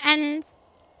along and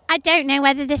I don't know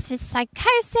whether this was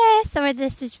psychosis or whether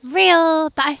this was real,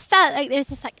 but I felt like there was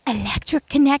this like electric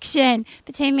connection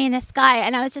between me and this guy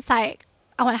and I was just like,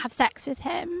 I want to have sex with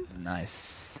him.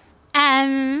 Nice.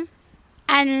 And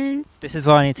This is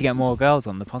why I need to get more girls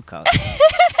on the podcast.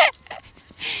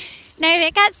 no,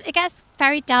 it gets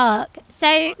very dark.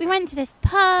 So we went to this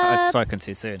pub. I've spoken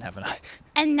too soon, haven't I?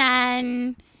 And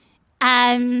then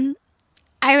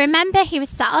I remember he was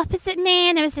sat opposite me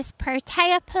and there was this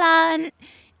protea plant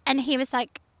and he was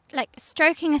like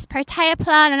stroking this protea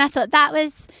plant and I thought that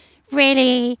was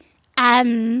really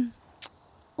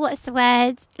what's the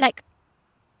word?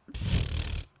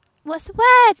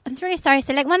 I'm really sorry.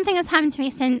 So like one thing that's happened to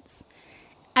me since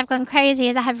I've gone crazy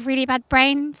is I have really bad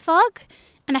brain fog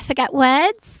and I forget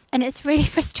words and it's really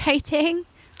frustrating.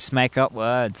 Just make up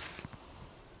words.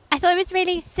 I thought it was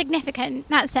really significant.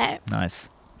 That's it. Nice.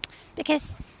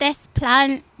 Because this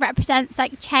plant represents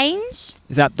like change.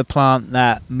 Is that the plant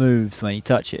that moves when you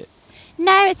touch it?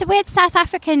 No, it's a weird South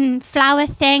African flower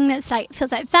thing that's like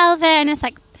feels like velvet and it's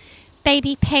like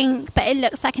baby pink, but it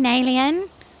looks like an alien.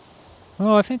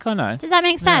 Oh, I think I know. Does that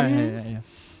make sense? Yeah.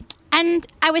 And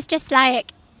I was just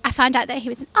like, I found out that he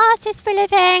was an artist for a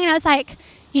living, and I was like,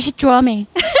 you should draw me.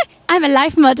 I'm a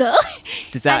life model.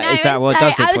 Is that what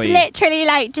does it I for was you? literally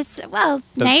like,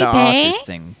 maybe. The artist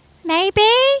thing. Maybe.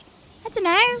 I don't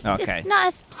know. Okay. It's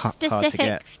not a Hard to specific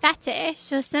get.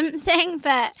 fetish or something,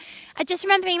 but I just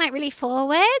remember being like really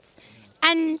forwards.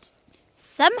 And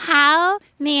somehow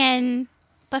me and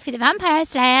Buffy the Vampire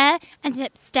Slayer ended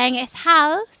up staying at his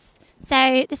house.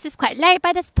 So this was quite late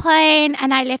by this point,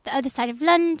 and I lived the other side of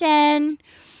London.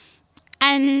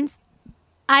 And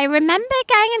I remember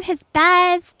going in his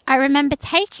bed. I remember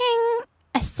taking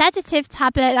a sedative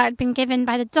tablet that I'd been given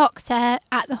by the doctor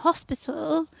at the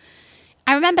hospital.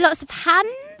 I remember lots of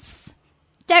hands.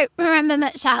 Don't remember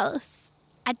much else.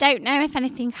 I don't know if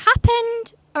anything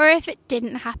happened or if it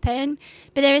didn't happen.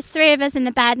 But there was 3 of us in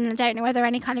the bed, and I don't know whether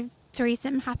any kind of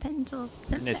threesome happened or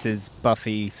something. This is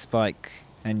Buffy, Spike,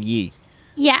 and Yi.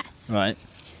 Yes. Right.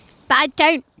 But I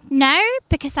don't know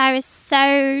because I was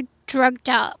so drugged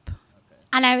up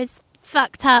and I was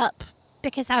fucked up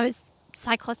because I was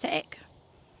psychotic.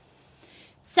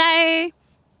 So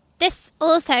this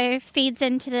also feeds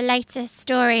into the later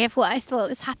story of what I thought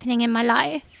was happening in my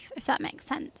life, if that makes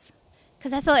sense.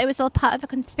 Because I thought it was all part of a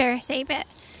conspiracy, but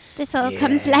this all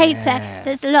comes later.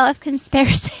 There's a lot of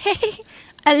conspiracy.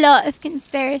 A lot of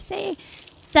conspiracy.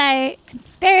 So,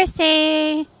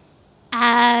 conspiracy...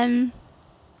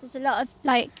 there's a lot of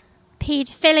like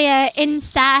paedophilia,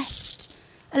 incest,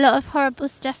 a lot of horrible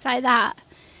stuff like that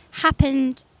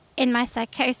happened in my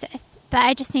psychosis. But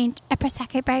I just need a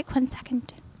Prosecco break. 1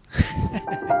 second.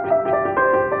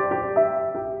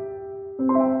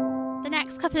 The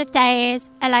next couple of days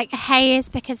are like a haze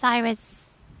because I was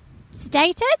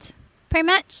sedated, pretty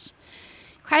much.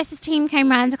 Crisis team came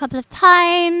round a couple of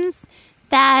times.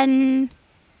 Then,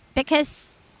 because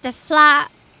the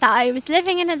flat that I was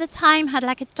living in at the time had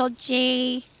like a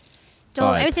dodgy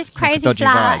door. Vibe. It was this Like a crazy dodgy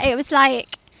flat. vibe. It was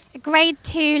like a grade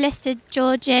 2 listed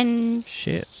Georgian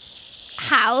Shit.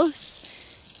 house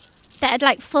that had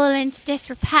like fallen into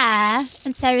disrepair,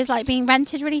 and so it was like being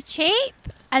rented really cheap.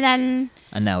 And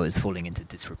now it's falling into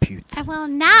disrepute. well,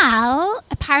 now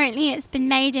apparently it's been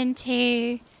made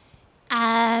into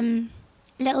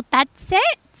little bed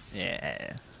sits.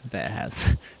 Yeah, bet it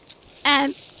has.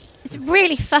 It's a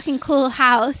really fucking cool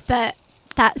house, but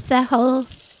that's a whole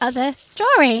other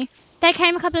story. They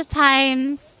came a couple of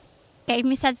times, gave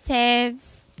me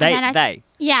sedatives. They?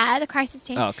 Yeah, the crisis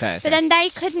team. Oh, okay. But then they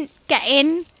couldn't get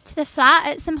in to the flat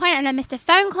at some point, and I missed a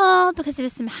phone call because there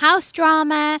was some house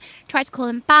drama. Tried to call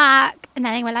them back, and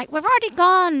then they were like, "We've already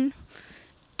gone."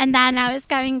 And then I was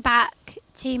going back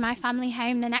to my family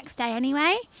home the next day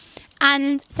anyway.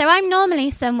 And so I'm normally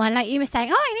someone, like you were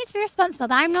saying, oh, I need to be responsible.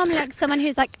 But I'm normally like someone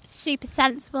who's like super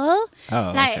sensible.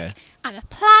 Oh, like, okay. I'm a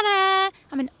planner.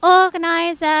 I'm an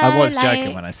organizer. I was like,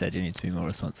 joking when I said you need to be more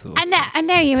responsible. I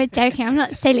know you were joking. I'm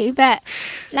not silly, but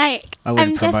like I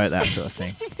wouldn't I'm promote just, that sort of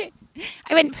thing.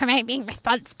 I wouldn't promote being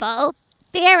responsible.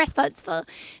 Be irresponsible.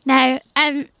 No.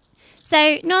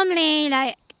 So normally,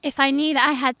 like, if I knew that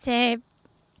I had to,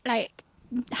 like,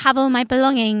 have all my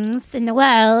belongings in the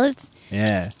world,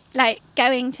 Yeah. like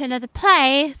going to another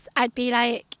place, I'd be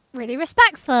like really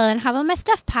respectful and have all my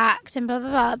stuff packed and blah blah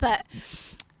blah. But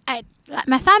I let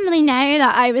my family know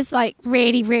that I was like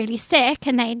really really sick,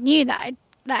 and they knew that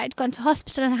I'd gone to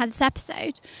hospital and had this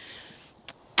episode.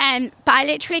 But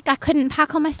I couldn't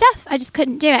pack all my stuff. I just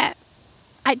couldn't do it.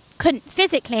 I couldn't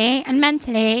physically and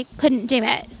mentally couldn't do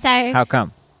it. So How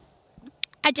come?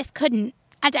 I just couldn't.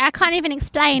 I can't even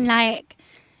explain. Like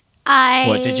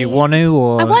What, did you want to,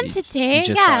 or I wanted to. you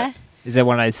just, Yeah. like, is there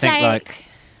one of those things Like- like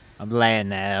I'm laying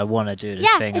there, I want to do this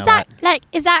Yeah, thing?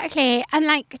 exactly. And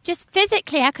like just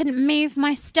physically, I couldn't move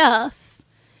my stuff,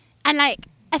 and like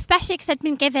especially because I'd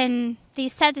been given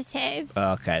these sedatives.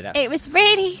 Oh, okay, that's, It was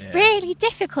really, yeah. really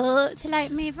difficult to like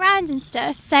move around and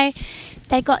stuff. So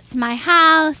they got to my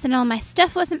house and all my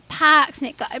stuff wasn't packed, and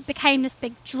it became this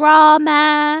big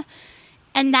drama.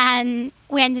 And then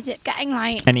we ended up getting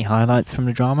like Any highlights from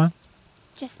the drama?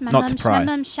 just my Not to pry.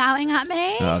 mum shouting at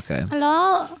me Oh, okay. a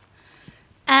lot.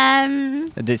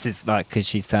 This is like because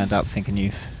she's turned up thinking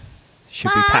you should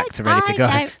be Well, packed and ready to go.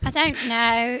 I don't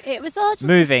know. It was all just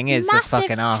Moving is a massive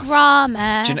fucking arse.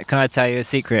 drama. Do you know, can I tell you a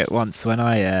secret? Once when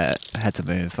I had to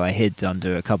move, I hid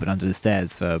under a cupboard under the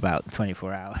stairs for about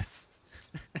 24 hours.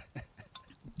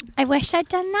 I wish I'd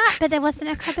done that, but there wasn't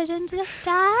a cupboard under the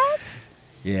stairs.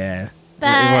 Yeah, it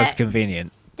But was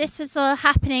convenient. this was all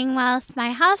happening whilst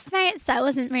my housemates that I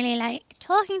wasn't really like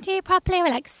talking to properly were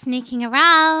like sneaking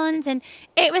around, and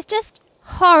it was just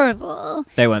horrible.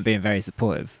 They weren't being very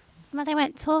supportive. Well, they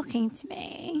weren't talking to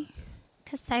me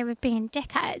because they were being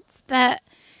dickheads. But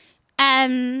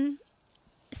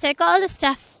so I got all the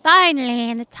stuff finally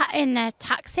in the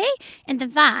taxi, in the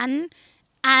van,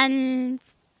 and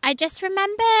I just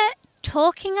remember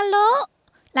talking a lot,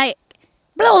 like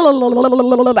blah, blah, blah, blah,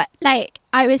 blah, blah, blah. Like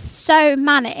I was so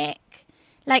manic,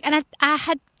 like, and I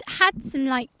had some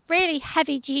like really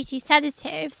heavy duty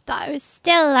sedatives, but I was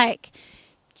still like,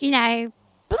 you know,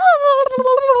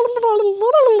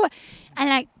 and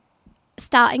like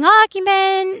starting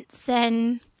arguments,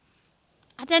 and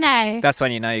I don't know. That's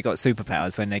when you know you got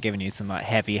superpowers, when they're giving you some like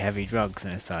heavy drugs,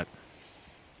 and it's like,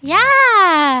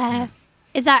 Yeah,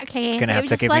 exactly. you're gonna So have it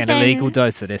to just give me an wasn't- illegal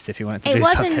dose of this if you want to do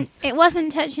something. It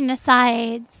wasn't touching the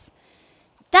sides.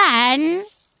 Then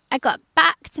I got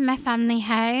back to my family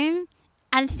home,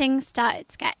 and things started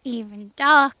to get even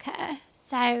darker.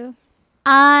 So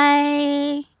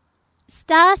I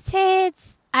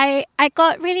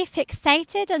got really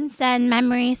fixated on certain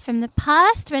memories from the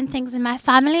past when things in my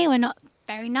family were not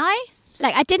very nice.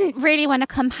 Like I didn't really want to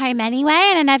come home anyway,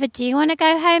 and I never do want to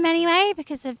go home anyway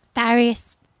because of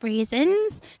various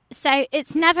reasons. So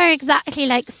it's never exactly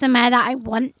like somewhere that I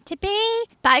want to be.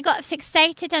 But I got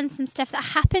fixated on some stuff that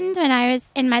happened when I was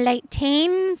in my late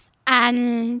teens.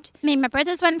 And me and my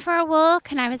brothers went for a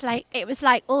walk, and it was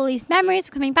like all these memories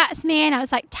were coming back to me, and I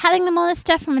was like telling them all this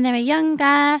stuff from when they were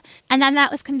younger. And then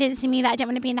that was convincing me that I didn't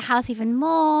want to be in the house even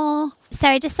more. So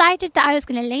I decided that I was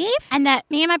going to leave, and that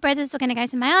me and my brothers were going to go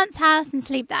to my aunt's house and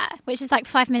sleep there, which is like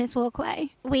 5 minutes walk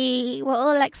away. We were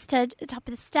all like stood at the top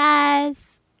of the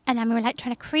stairs, and then we were like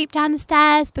trying to creep down the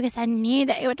stairs because I knew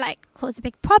that it would like cause a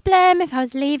big problem if I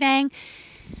was leaving.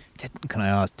 Can I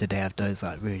ask, did they have those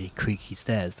like really creaky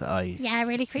stairs that I? Yeah,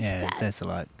 really creepy stairs. There's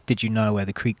like, did you know where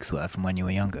the creaks were from when you were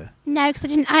younger? No,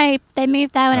 because they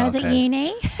moved there when I was at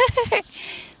uni.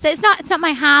 So it's not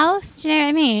my house. Do you know what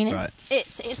I mean? Right.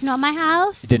 It's not my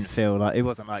house. You didn't feel like it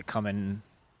wasn't like coming.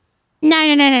 No.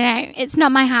 It's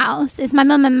not my house. It's my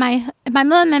mum and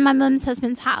my mum's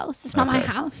husband's house. It's not my Okay.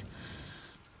 house.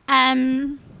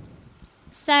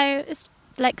 So it's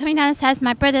like coming down the stairs.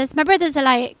 My brothers are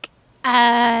like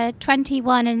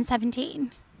 21 and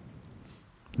 17.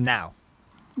 Now.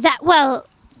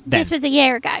 This was a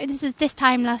year ago. This was this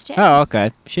time last year. Oh,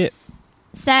 okay. Shit.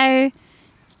 So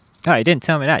Oh, you didn't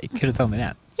tell me that. You could have told me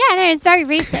that. Yeah, no, it's very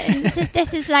recent.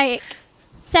 This is like...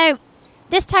 So,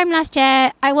 this time last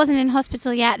year, I wasn't in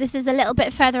hospital yet. This is a little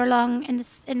bit further along in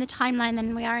the timeline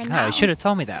than we are in now. Oh, you should have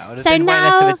told me that. I would have So been way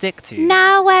less of a dick to you.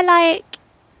 now we're like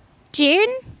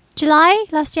July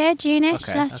last year, June-ish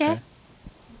last year.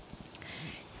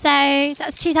 So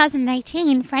that's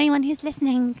 2018 for anyone who's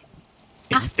liking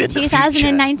after in the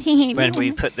 2019. When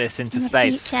we put this into In the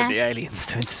space for future. the aliens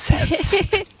to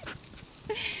intercept.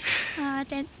 Oh,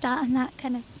 don't start on that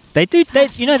kind of... They did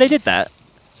that.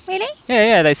 Really?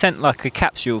 Yeah, they sent like a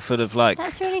capsule full of like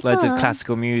That's really loads cool. of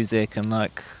classical music and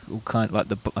like all kind like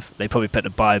they probably put the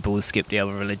Bible, skipped the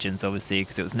other religions obviously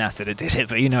because it was NASA that did it,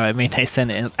 but you know what I mean, they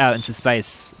sent it out into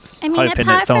space I mean, hoping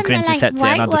that apart someone from could the, intercept it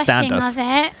and understand us.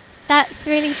 whitewashing of it, that's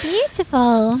really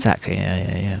beautiful. Exactly,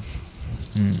 yeah.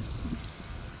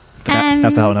 But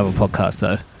that's a whole other podcast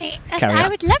though. Carry I on.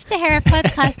 would love to hear a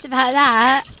podcast about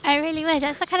that. I really would.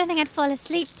 That's the kind of thing I'd fall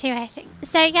asleep to, I think.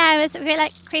 So yeah, we were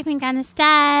like creeping down the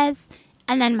stairs,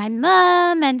 and then my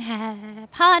mum and her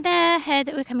partner heard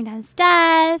that we were coming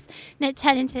downstairs, and it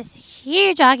turned into this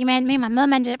huge argument. Me and my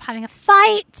mum ended up having a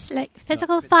fight, like a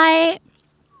physical fight.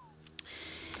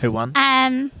 Who won?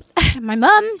 My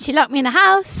mum, she locked me in the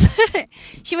house.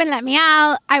 She wouldn't let me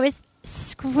out. I was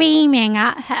screaming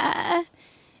at her,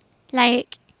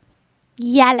 like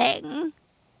yelling.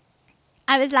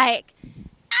 I was like,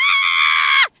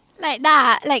 ah! Like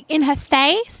that, like in her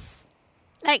face.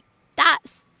 Like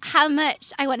that's how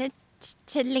much I wanted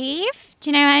to leave. Do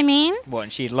you know what I mean? What?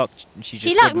 And she locked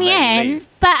Locked me in,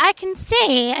 but I can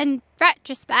see in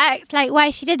retrospect like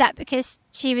why she did that, because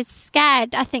she was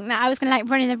scared, I think, that I was going to like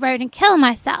run in the road and kill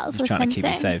myself or trying something. to keep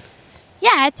you safe.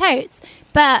 Yeah, totes.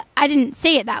 But I didn't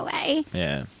see it that way.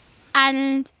 Yeah.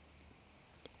 And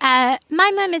my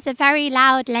mum is a very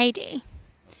loud lady.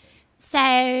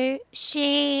 So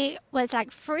she was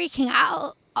like freaking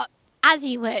out, as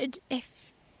you would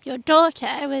if your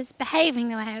daughter was behaving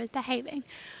the way I was behaving.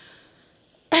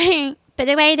 But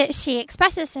the way that she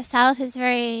expresses herself is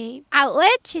very outward.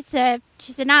 She's an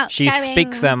outgoing... She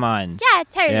speaks her mind. Yeah,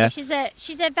 totally. Yeah.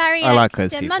 She's a very I like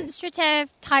those people.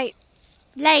 demonstrative type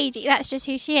lady. That's just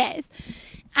who she is.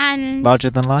 And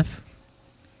Larger than life?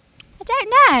 I don't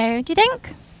know. Do you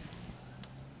think?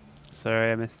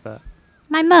 Sorry, I missed that.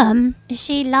 My mum, is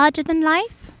she larger than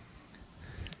life?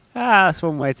 That's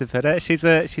one way to put it. She's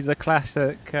a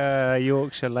classic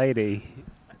Yorkshire lady.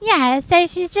 Yeah, so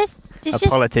she's just... A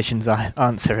politician's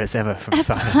answer is ever from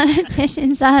Simon.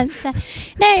 Politician's answer.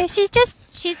 No,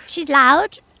 she's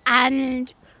loud,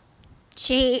 and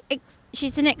she's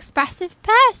an expressive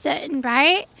person,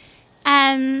 right?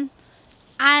 And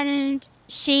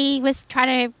she was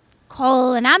trying to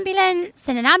call an ambulance,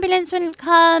 and an ambulance wouldn't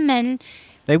come, and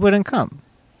They wouldn't come.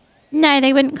 no,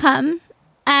 they wouldn't come.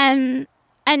 And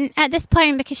at this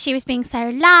point, because she was being so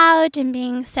loud and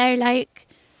being so like,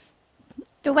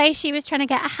 the way she was trying to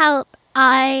get help,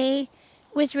 I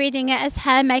was reading it as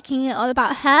her making it all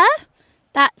about her.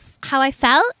 That's how I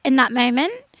felt in that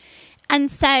moment. And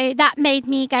so that made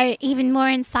me go even more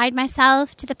inside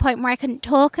myself, to the point where I couldn't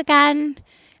talk again.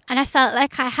 And I felt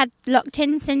like I had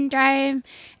locked-in syndrome,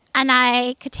 and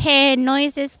I could hear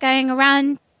noises going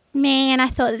around me, and I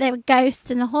thought that there were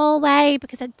ghosts in the hallway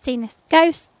because I'd seen this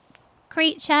ghost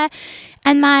creature.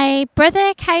 And my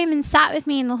brother came and sat with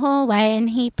me in the hallway,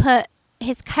 and he put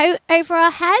his coat over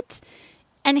our head,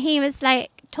 and he was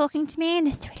like talking to me in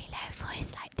this really low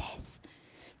voice like this.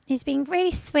 He was being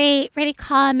really sweet, really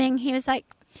calming. He was like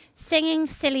singing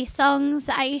silly songs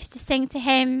that I used to sing to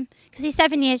him, because he's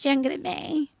 7 years younger than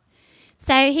me.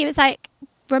 So he was like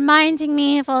reminding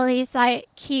me of all these like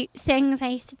cute things I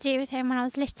used to do with him when I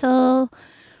was little.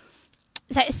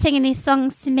 He's like singing these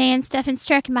songs to me and stuff, and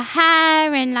stroking my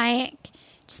hair, and like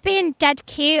just being dead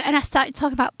cute. And I started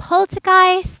talking about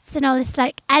poltergeists and all this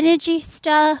like energy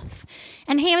stuff.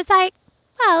 And he was like,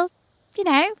 well, you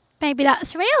know, maybe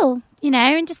that's real, you know,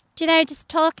 and just, you know, just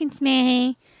talking to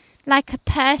me like a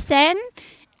person.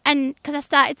 And because I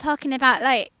started talking about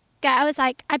like, I was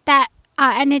like, I bet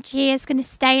our energy is going to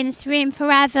stay in this room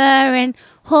forever and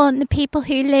haunt the people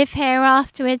who live here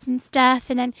afterwards and stuff.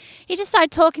 And then he just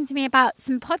started talking to me about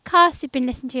some podcasts he'd been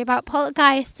listening to about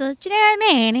poltergeists. Or, do you know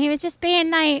what I mean? He was just being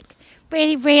like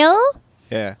really real.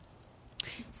 Yeah.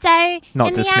 So Not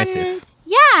in dismissive. The end,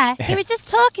 yeah, he was just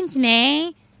talking to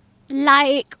me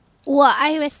like what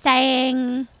I was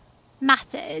saying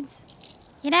mattered,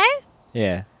 you know?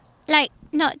 Yeah. Like,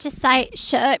 not just like,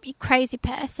 shut up, you crazy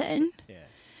person. Yeah.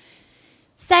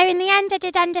 So in the end, I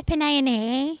did end up in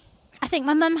A&E. I think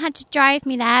my mum had to drive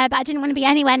me there, but I didn't want to be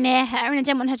anywhere near her, and I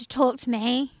didn't want her to talk to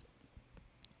me.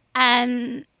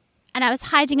 And I was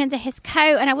hiding under his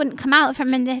coat, and I wouldn't come out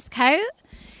from under his coat.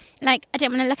 like, I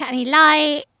didn't want to look at any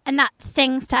light. And that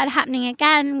thing started happening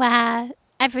again where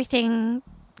everything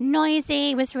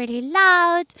noisy was really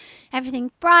loud.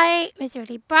 Everything bright was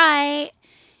really bright.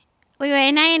 We were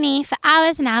in A&E for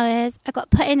hours and hours. I got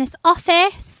put in this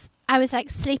office. I was like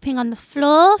sleeping on the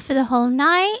floor for the whole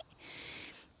night.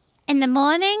 In the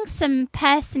morning, some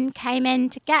person came in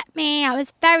to get me. I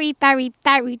was very, very,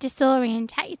 very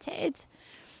disorientated.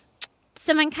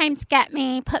 Someone came to get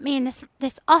me, put me in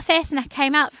this office, and I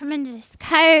came out from under this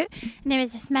coat, and there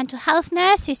was this mental health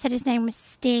nurse who said his name was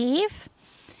Steve,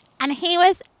 and he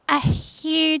was a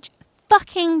huge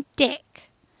fucking dick.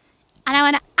 And I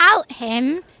want to out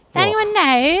him. If anyone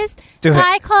knows, Do a it.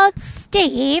 guy called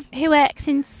Steve, who works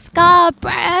in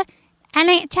Scarborough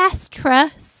NHS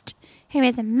Trust, who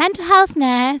is a mental health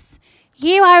nurse,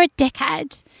 you are a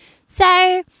dickhead.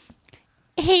 So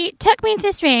he took me into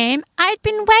this room. I'd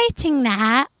been waiting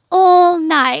there all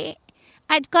night.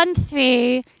 I'd gone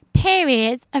through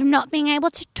periods of not being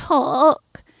able to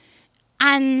talk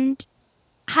and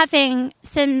having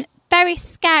some very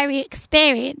scary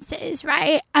experiences,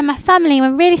 right? And my family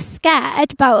were really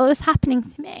scared about what was happening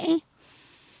to me.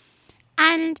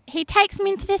 And he takes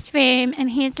me into this room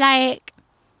and he's like,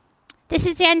 "This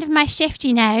is the end of my shift,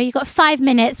 you know. You've got 5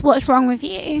 minutes. What's wrong with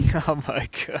you?" Oh my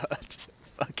God.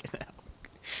 Fucking hell.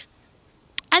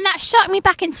 And that shocked me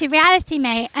back into reality,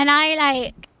 mate. And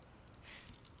I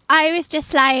was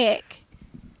just like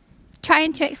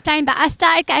trying to explain, but I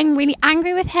started getting really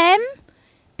angry with him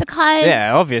because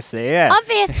Yeah, obviously, yeah.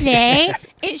 obviously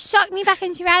it shocked me back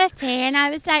into reality. And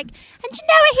I was like, and do you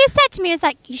know what he said to me? He was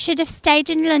like, "You should have stayed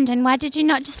in London. Why did you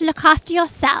not just look after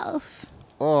yourself?"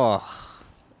 Oh.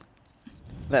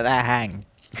 Let that hang.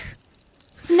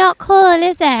 It's not cool,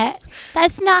 is it?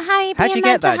 That's not how you be How'd a you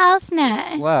get mental that? health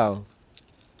nurse. Well,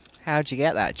 how'd you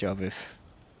get that job if...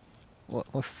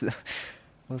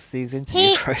 What's these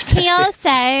interview processes? He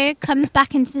also comes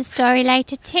back into the story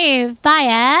later too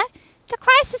via the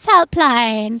crisis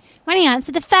helpline. When he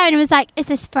answered the phone and was like, "Is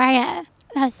this Freya?"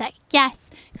 And I was like, "Yes."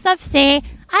 Because obviously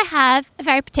I have a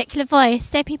very particular voice,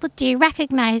 so people do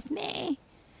recognise me.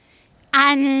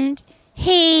 And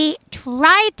he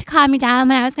tried to calm me down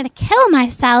when I was going to kill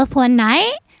myself one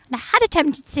night. And I had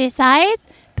attempted suicide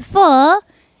before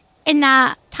in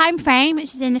that time frame,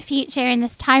 which is in the future in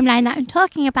this timeline that I'm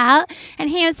talking about. And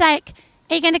he was like,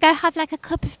 "Are you going to go have like a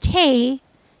cup of tea?"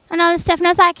 And all this stuff. And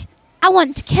I was like, "I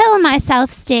want to kill myself,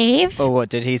 Steve." Or what,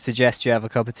 did he suggest you have a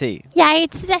cup of tea? Yeah, he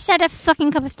suggested a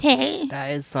fucking cup of tea.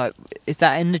 That is like... Is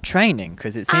that in the training?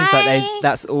 Because it seems like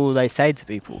that's all they say to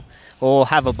people. Or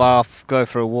have a bath, go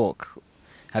for a walk.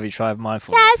 Have you tried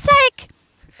mindfulness? Yeah, it's like,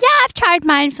 yeah, I've tried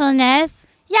mindfulness.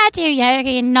 Yeah, I do yoga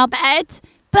in knobhead.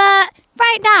 But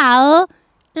right now,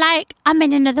 like, I'm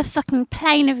in another fucking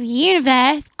plane of the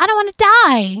universe. I don't want to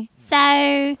die.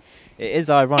 So It is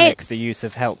ironic, It's- the use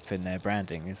of help in their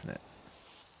branding, isn't it?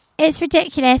 it's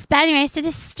ridiculous. But anyway, so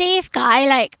this Steve guy,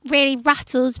 like, really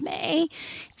rattles me.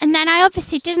 And then I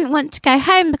obviously didn't want to go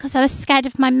home because I was scared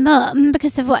of my mum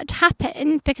because of what had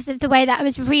happened, because of the way that I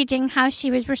was reading how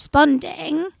she was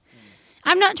responding.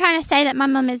 I'm not trying to say that my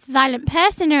mum is a violent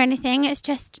person or anything. It's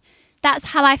just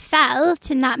that's how I felt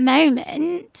in that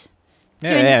moment.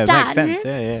 Do you Yeah, it understand? makes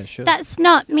sense. Yeah, sure. That's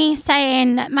not me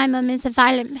saying that my mum is a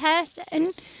violent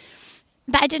person.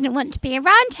 But I didn't want to be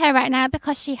around her right now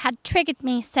because she had triggered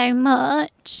me so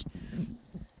much.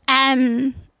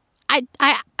 I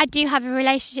do have a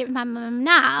relationship with my mum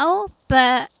now,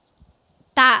 but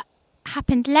that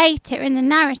happened later in the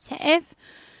narrative.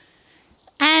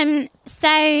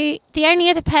 So the only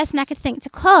other person I could think to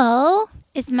call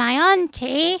is my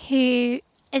auntie, who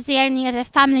is the only other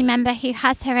family member who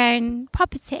has her own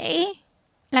property.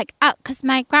 Like, because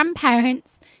my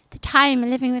grandparents at the time were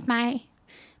living with my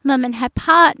mum and her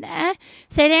partner.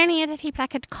 So the only other people I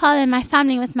could call in my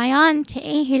family was my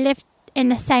auntie, who lived in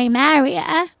the same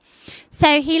area.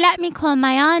 So he let me call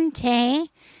my auntie,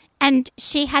 and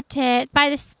she had to, by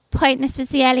this point, this was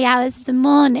the early hours of the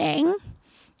morning,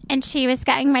 and she was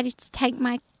getting ready to take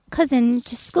my cousin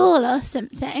to school or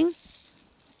something.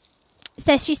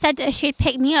 So she said that she'd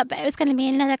pick me up, but it was going to be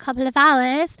another couple of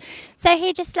hours. So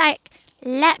he just, like,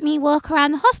 let me walk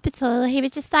around the hospital. He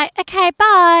was just like, "Okay,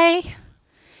 bye."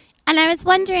 And I was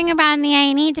wandering around the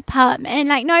A&E department,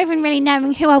 like, not even really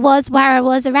knowing who I was, where I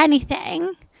was, or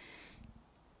anything.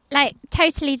 Like,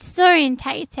 totally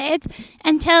disorientated,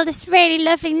 until this really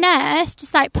lovely nurse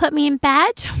just, like, put me in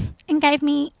bed and gave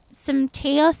me some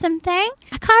tea or something.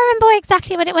 I can't remember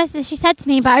exactly what it was that she said to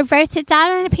me, but I wrote it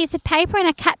down on a piece of paper and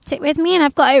I kept it with me, and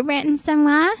I've got it written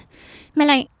somewhere. My,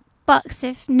 like, box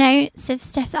of notes of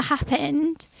stuff that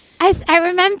happened. I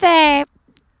remember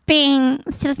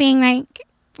still being like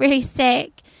really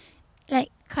sick, like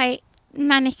quite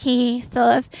manic-y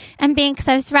sort of, and because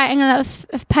I was writing a lot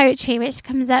of poetry, which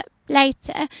comes up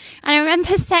later. And I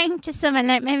remember saying to someone,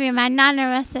 like maybe my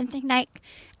nana or something, like,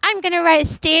 I'm going to write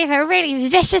Steve a really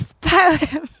vicious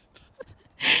poem.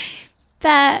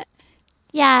 But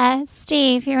yeah,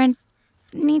 Steve,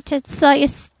 need to sort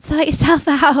yourself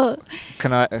out.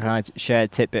 Can I share a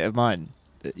tidbit of mine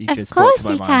that you Of just brought course to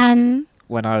my you mind? can.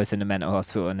 When I was in the mental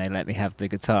hospital and they let me have the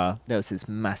guitar, there was this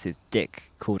massive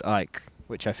dick called Ike,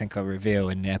 which I think I'll reveal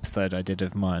in the episode I did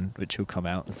of mine, which will come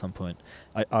out at some point.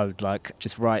 I would like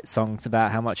just write songs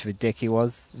about how much of a dick he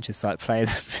was and just like play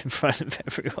them in front of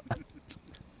everyone.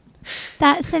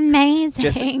 That's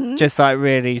amazing. Just like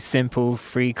really simple,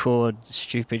 3-chord,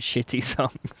 stupid, shitty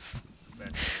songs.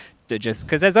 Just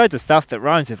because there's loads of stuff that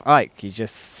rhymes with Ike. You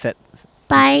just set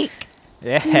Bike.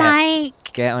 Yeah.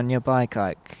 Mike. Get on your bike,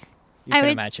 Ike. You I can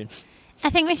would- imagine. I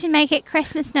think we should make it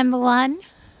Christmas number 1.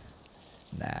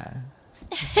 Nah.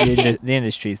 The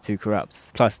industry is too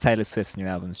corrupt. Plus, Taylor Swift's new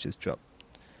album's just dropped.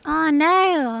 Oh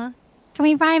no. Can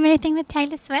we rhyme anything with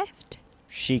Taylor Swift?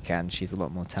 She can. She's a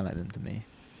lot more talented than me.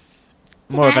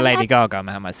 Did More of a I Lady have- Gaga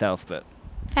man myself, but...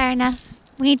 Fair enough.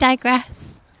 We digress.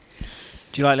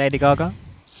 Do you like Lady Gaga?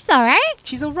 She's alright.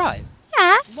 She's alright.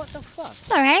 Yeah. What the fuck? She's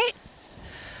alright.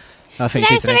 I Do think you know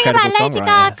she's an something incredible about Lady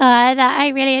songwriter. Gaga that I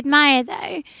really admire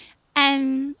though?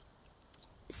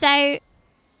 So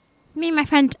me and my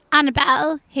friend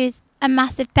Annabelle, who's a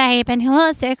massive babe and who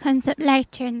also comes up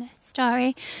later in the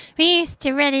story, we used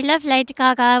to really love Lady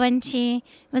Gaga when she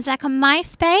was like on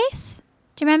MySpace.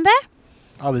 Do you remember?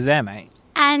 I was there, mate.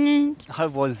 And I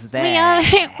was there.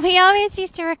 we always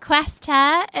used to request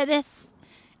her at this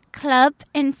club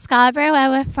in Scarborough where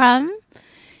we're from.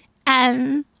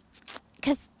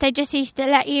 Because they just used to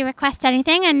let you request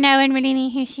anything and no one really knew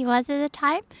who she was at the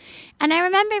time. And I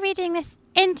remember reading this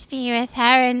interview with her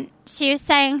and she was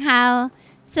saying how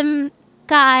some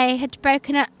guy had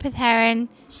broken up with her and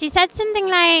she said something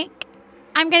like,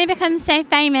 I'm going to become so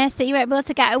famous that you won't be able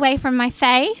to get away from my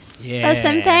face or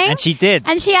something. And she did.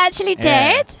 And she actually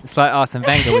Yeah. did. It's like Arsene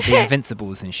Wenger with the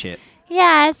Invincibles and shit.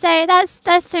 Yeah, so that's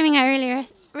something I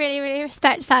really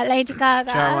respect about Lady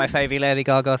Gaga. Do you know what my favourite Lady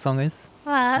Gaga song is?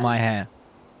 What? My Hair.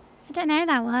 I don't know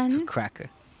that It's a one. cracker.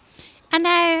 I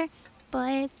know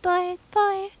Boys, Boys,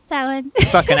 Boys, that one.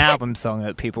 It's like an album song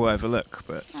that people overlook,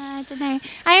 but... I don't know.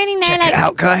 I only know Check like it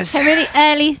out, guys. the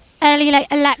really early like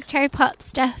electro pop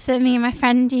stuff that me and my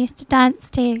friend used to dance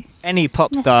to. Any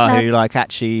pop Yes, star club. who like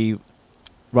actually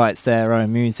writes their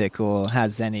own music or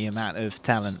has any amount of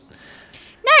talent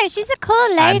No, she's a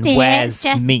cool lady. and wears It's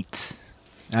just, meat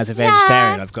as a Yeah.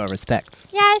 vegetarian, I've got to respect.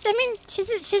 Yeah, I mean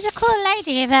she's a cool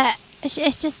lady, but it's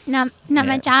just not my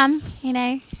Yeah. jam, you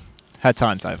know. Her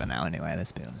time's over now anyway,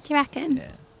 let's be honest. Do you reckon?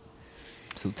 Yeah.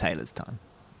 It's all Taylor's time.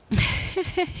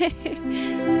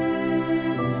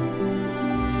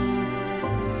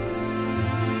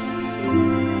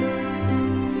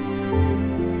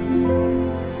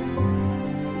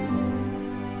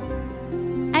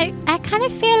 I kind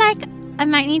of feel like I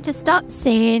might need to stop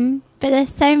soon, but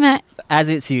there's so much. As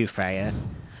it's you, Freya,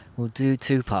 we'll do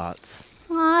 2 parts,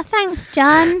 Oh, thanks,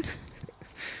 John.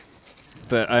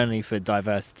 but only for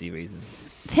diversity reasons.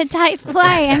 But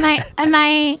why am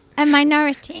I a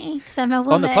minority? Because I'm a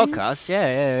woman. On the podcast,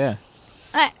 yeah.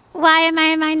 Why am I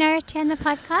a minority on the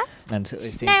podcast? And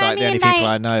it seems No, I like the only mean, people like-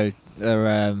 I know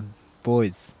are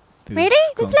boys. who've Really?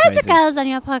 gone There's loads of crazy. girls on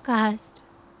your podcast.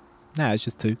 No, it's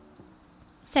just 2.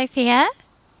 Sophia.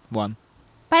 1.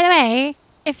 By the way,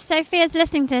 if Sophia's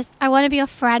listening to this, I want to be your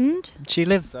friend. She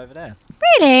lives over there.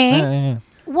 Really? Yeah.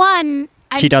 One,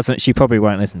 She doesn't. She probably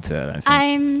won't listen to it. I don't think.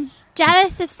 I'm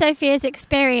jealous of Sophia's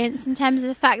experience in terms of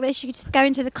the fact that she could just go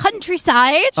into the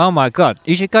countryside. Oh my god!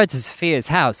 You should go to Sophia's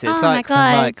house. It's Oh my like some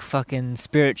God. like fucking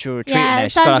spiritual retreat. Yeah, in there.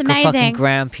 it She's got sounds like a fucking amazing.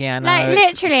 grand piano. Like,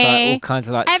 It's literally, like all kinds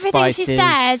of like Everything spices, she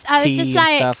said, I was tea just and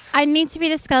like, stuff. I need to be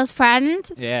this girl's friend.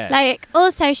 Yeah. Like,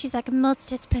 also, she's like a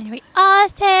multidisciplinary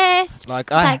artist. Like,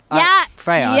 It's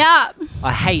Freya, yeah.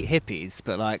 I hate hippies,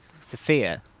 but like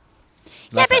Sophia.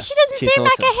 Yeah, love but her. she doesn't She's seem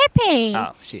awesome. like a hippie.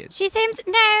 Oh, she is. She seems,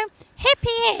 no,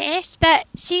 hippie-ish, but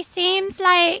she seems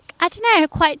like, I don't know,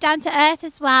 quite down to earth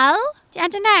as well. I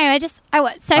don't know, I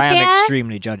want, I am Sophia,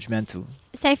 extremely judgmental.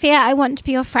 Sophia, I want to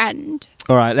be your friend.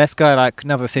 All right, let's go like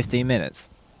another 15 minutes.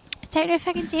 I don't know if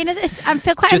I can do another this. I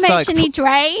feel quite Just, like, emotionally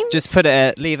drained. Just put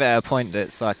it, leave it at a point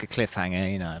that's like a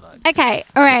cliffhanger, you know. Like, Okay,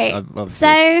 all right.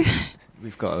 obviously, So,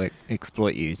 we've got to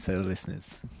exploit you, so the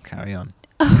listeners carry on.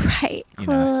 all right, You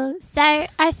cool. know. So,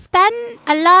 I spent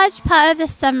a large part of the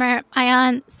summer at my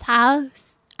aunt's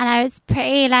house, and I was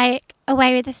pretty like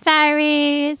Away with the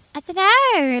Fairies. I don't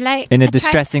know, like In I a tried-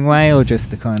 distressing way or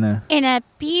just a kind of... in a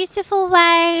beautiful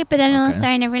way, but then Okay. also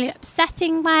in a really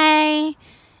upsetting way.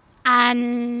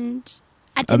 And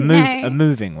I A, didn't know. a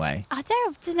moving way. I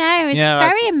don't know. It's Yeah, like-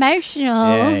 very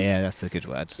emotional. Yeah, that's a good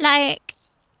word. Like,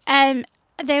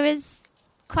 there was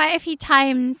quite a few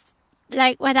times,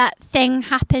 like, where that thing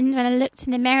happened when I looked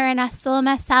in the mirror and I saw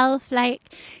myself, like,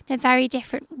 in a very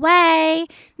different way.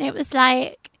 And it was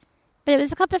like, but it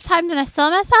was a couple of times when I saw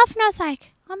myself and I was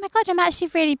like, oh my God, I'm actually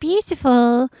really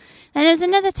beautiful. Then there was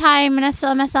another time when I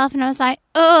saw myself and I was like,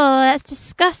 oh, that's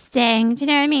disgusting. Do you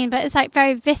know what I mean? But it's like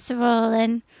very visceral.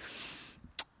 And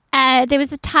there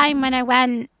was a time when I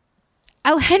went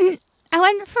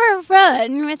for a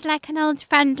run with like an old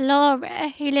friend, Laura,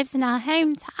 who lives in our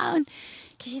hometown.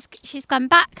 Because she's gone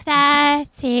back there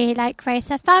to like raise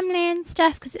her family and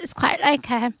stuff. Because it's quite like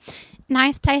a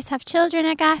nice place to have children,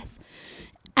 I guess.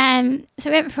 So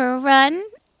we went for a run,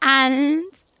 and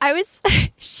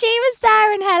she was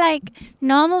there in her like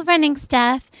normal running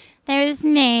stuff. There was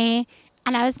me,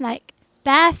 and I was like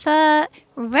barefoot,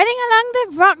 running along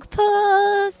the rock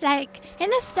pools, like in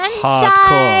the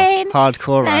sunshine.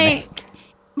 Hardcore running. Like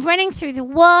running through the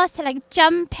water, like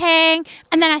jumping,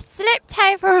 and then I slipped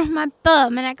over on my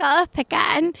bum and I got up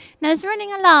again, and I was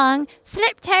running along,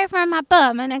 slipped over on my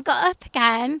bum and I got up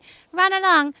again, ran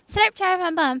along, slipped over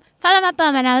my bum, fell on my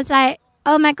bum, and I was like,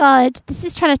 oh my God, this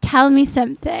is trying to tell me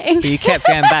something. But you kept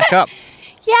going back up.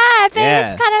 Yeah, but Yeah.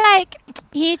 it was kind of like,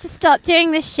 you need to stop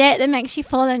doing the shit that makes you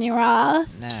fall on your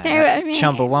ass. Do you know what I mean?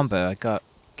 Chumbawamba.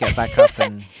 Get back up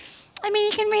and... I mean,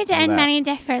 you can read it All in that. many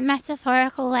different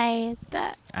metaphorical ways,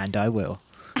 but... And I will.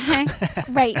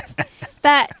 Great.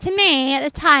 But to me, at the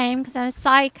time, because I was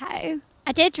psycho,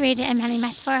 I did read it in many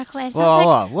metaphorical ways. I was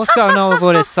like, Whoa. What's going on with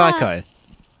all this Psycho?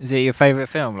 Is it your favourite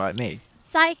film, like me?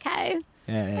 Psycho.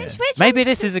 Yeah. Which Maybe one's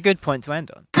this is a good point to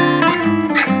end on.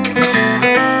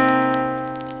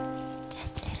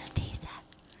 Just a little teaser.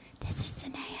 This is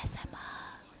an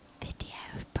ASMR video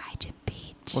of Brighton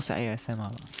Beach. What's that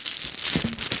ASMR?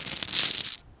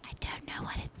 I don't know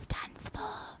what it stands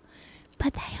for,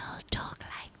 but they all talk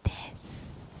like this.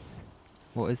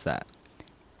 What is that?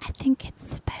 I think it's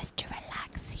supposed to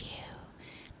relax you.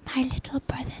 My little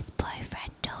brother's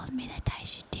boyfriend told me that I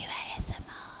should do ASMR.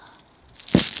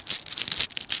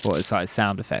 What is like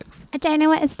sound effects? I don't know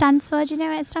what it stands for. Do you know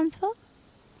what it stands for?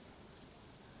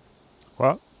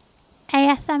 What?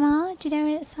 ASMR. Do you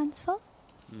know what it stands for?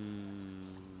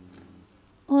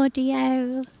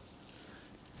 Audio.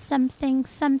 Something.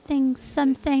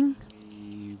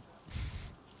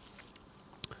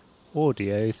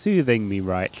 Audio soothing me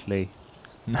rightly.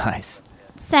 Nice.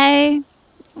 So,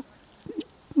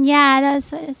 yeah,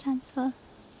 that's what it stands for.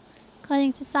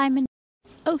 According to Simon.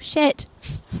 Oh, shit.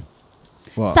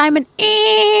 What? Simon.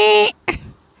 I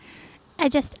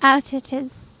just outed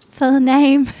his full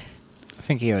name. I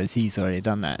think he's already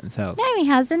done that himself. No, he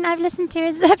hasn't. I've listened to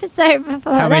his episode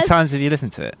before. How many That's times have you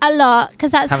listened to it? a lot,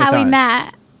 because that's How many how we times?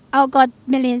 met. Oh, God,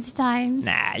 millions of times.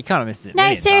 Nah, you can't have listened to it. No, a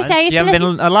million seriously, I times. used You to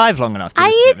haven't been alive long enough to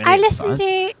listen to it. I listened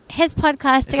to his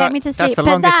podcast to get me to sleep. That's the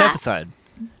but longest that, episode.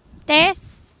 This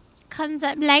comes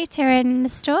up later in the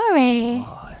story.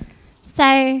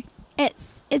 So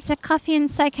it's a coffee and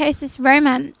psychosis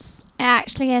romance. It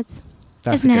actually is.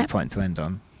 That's Isn't a good it? point to end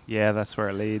on. Yeah, that's where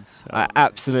it leads. I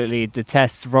absolutely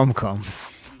detest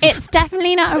rom-coms. It's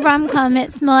definitely not a rom-com.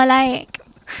 It's more like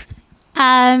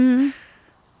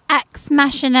Ex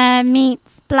Machina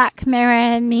meets Black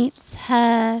Mirror meets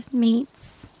Her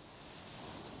meets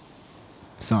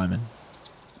Simon.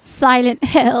 Silent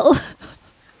Hill.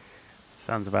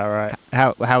 Sounds about right.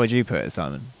 How would you put it,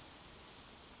 Simon?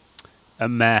 A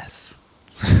mess.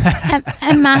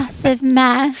 a massive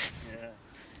mess.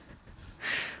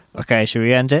 Okay, should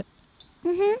we end it?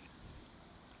 Mhm.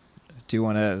 Do you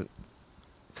want to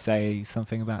say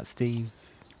something about Steve?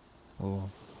 Or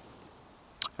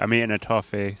I'm eating a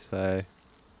toffee, so.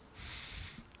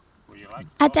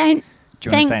 I don't do you want to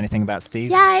think. say anything about Steve?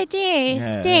 Yeah, I do.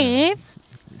 Yeah. Steve,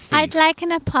 Steve. I'd like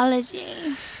an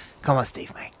apology. Come on,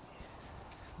 Steve, mate.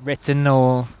 Written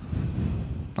or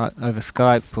like over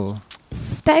Skype or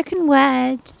Spoken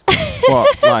word.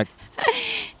 what? Like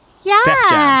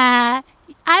Yeah.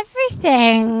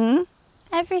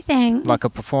 Everything. like a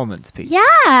performance piece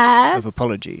Yeah. of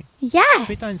apology. Yes.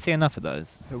 We don't see enough of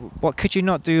those. What could you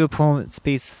not do a performance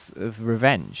piece of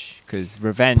revenge? Because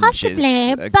revenge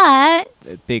Possibly, is but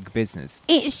a big business.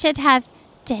 it should have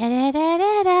da da da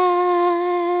da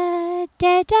da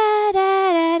da da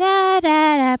da da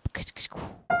da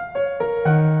da.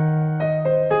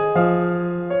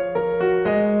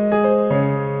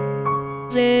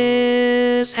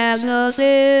 This This has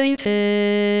nothing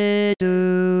to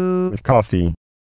do with coffee.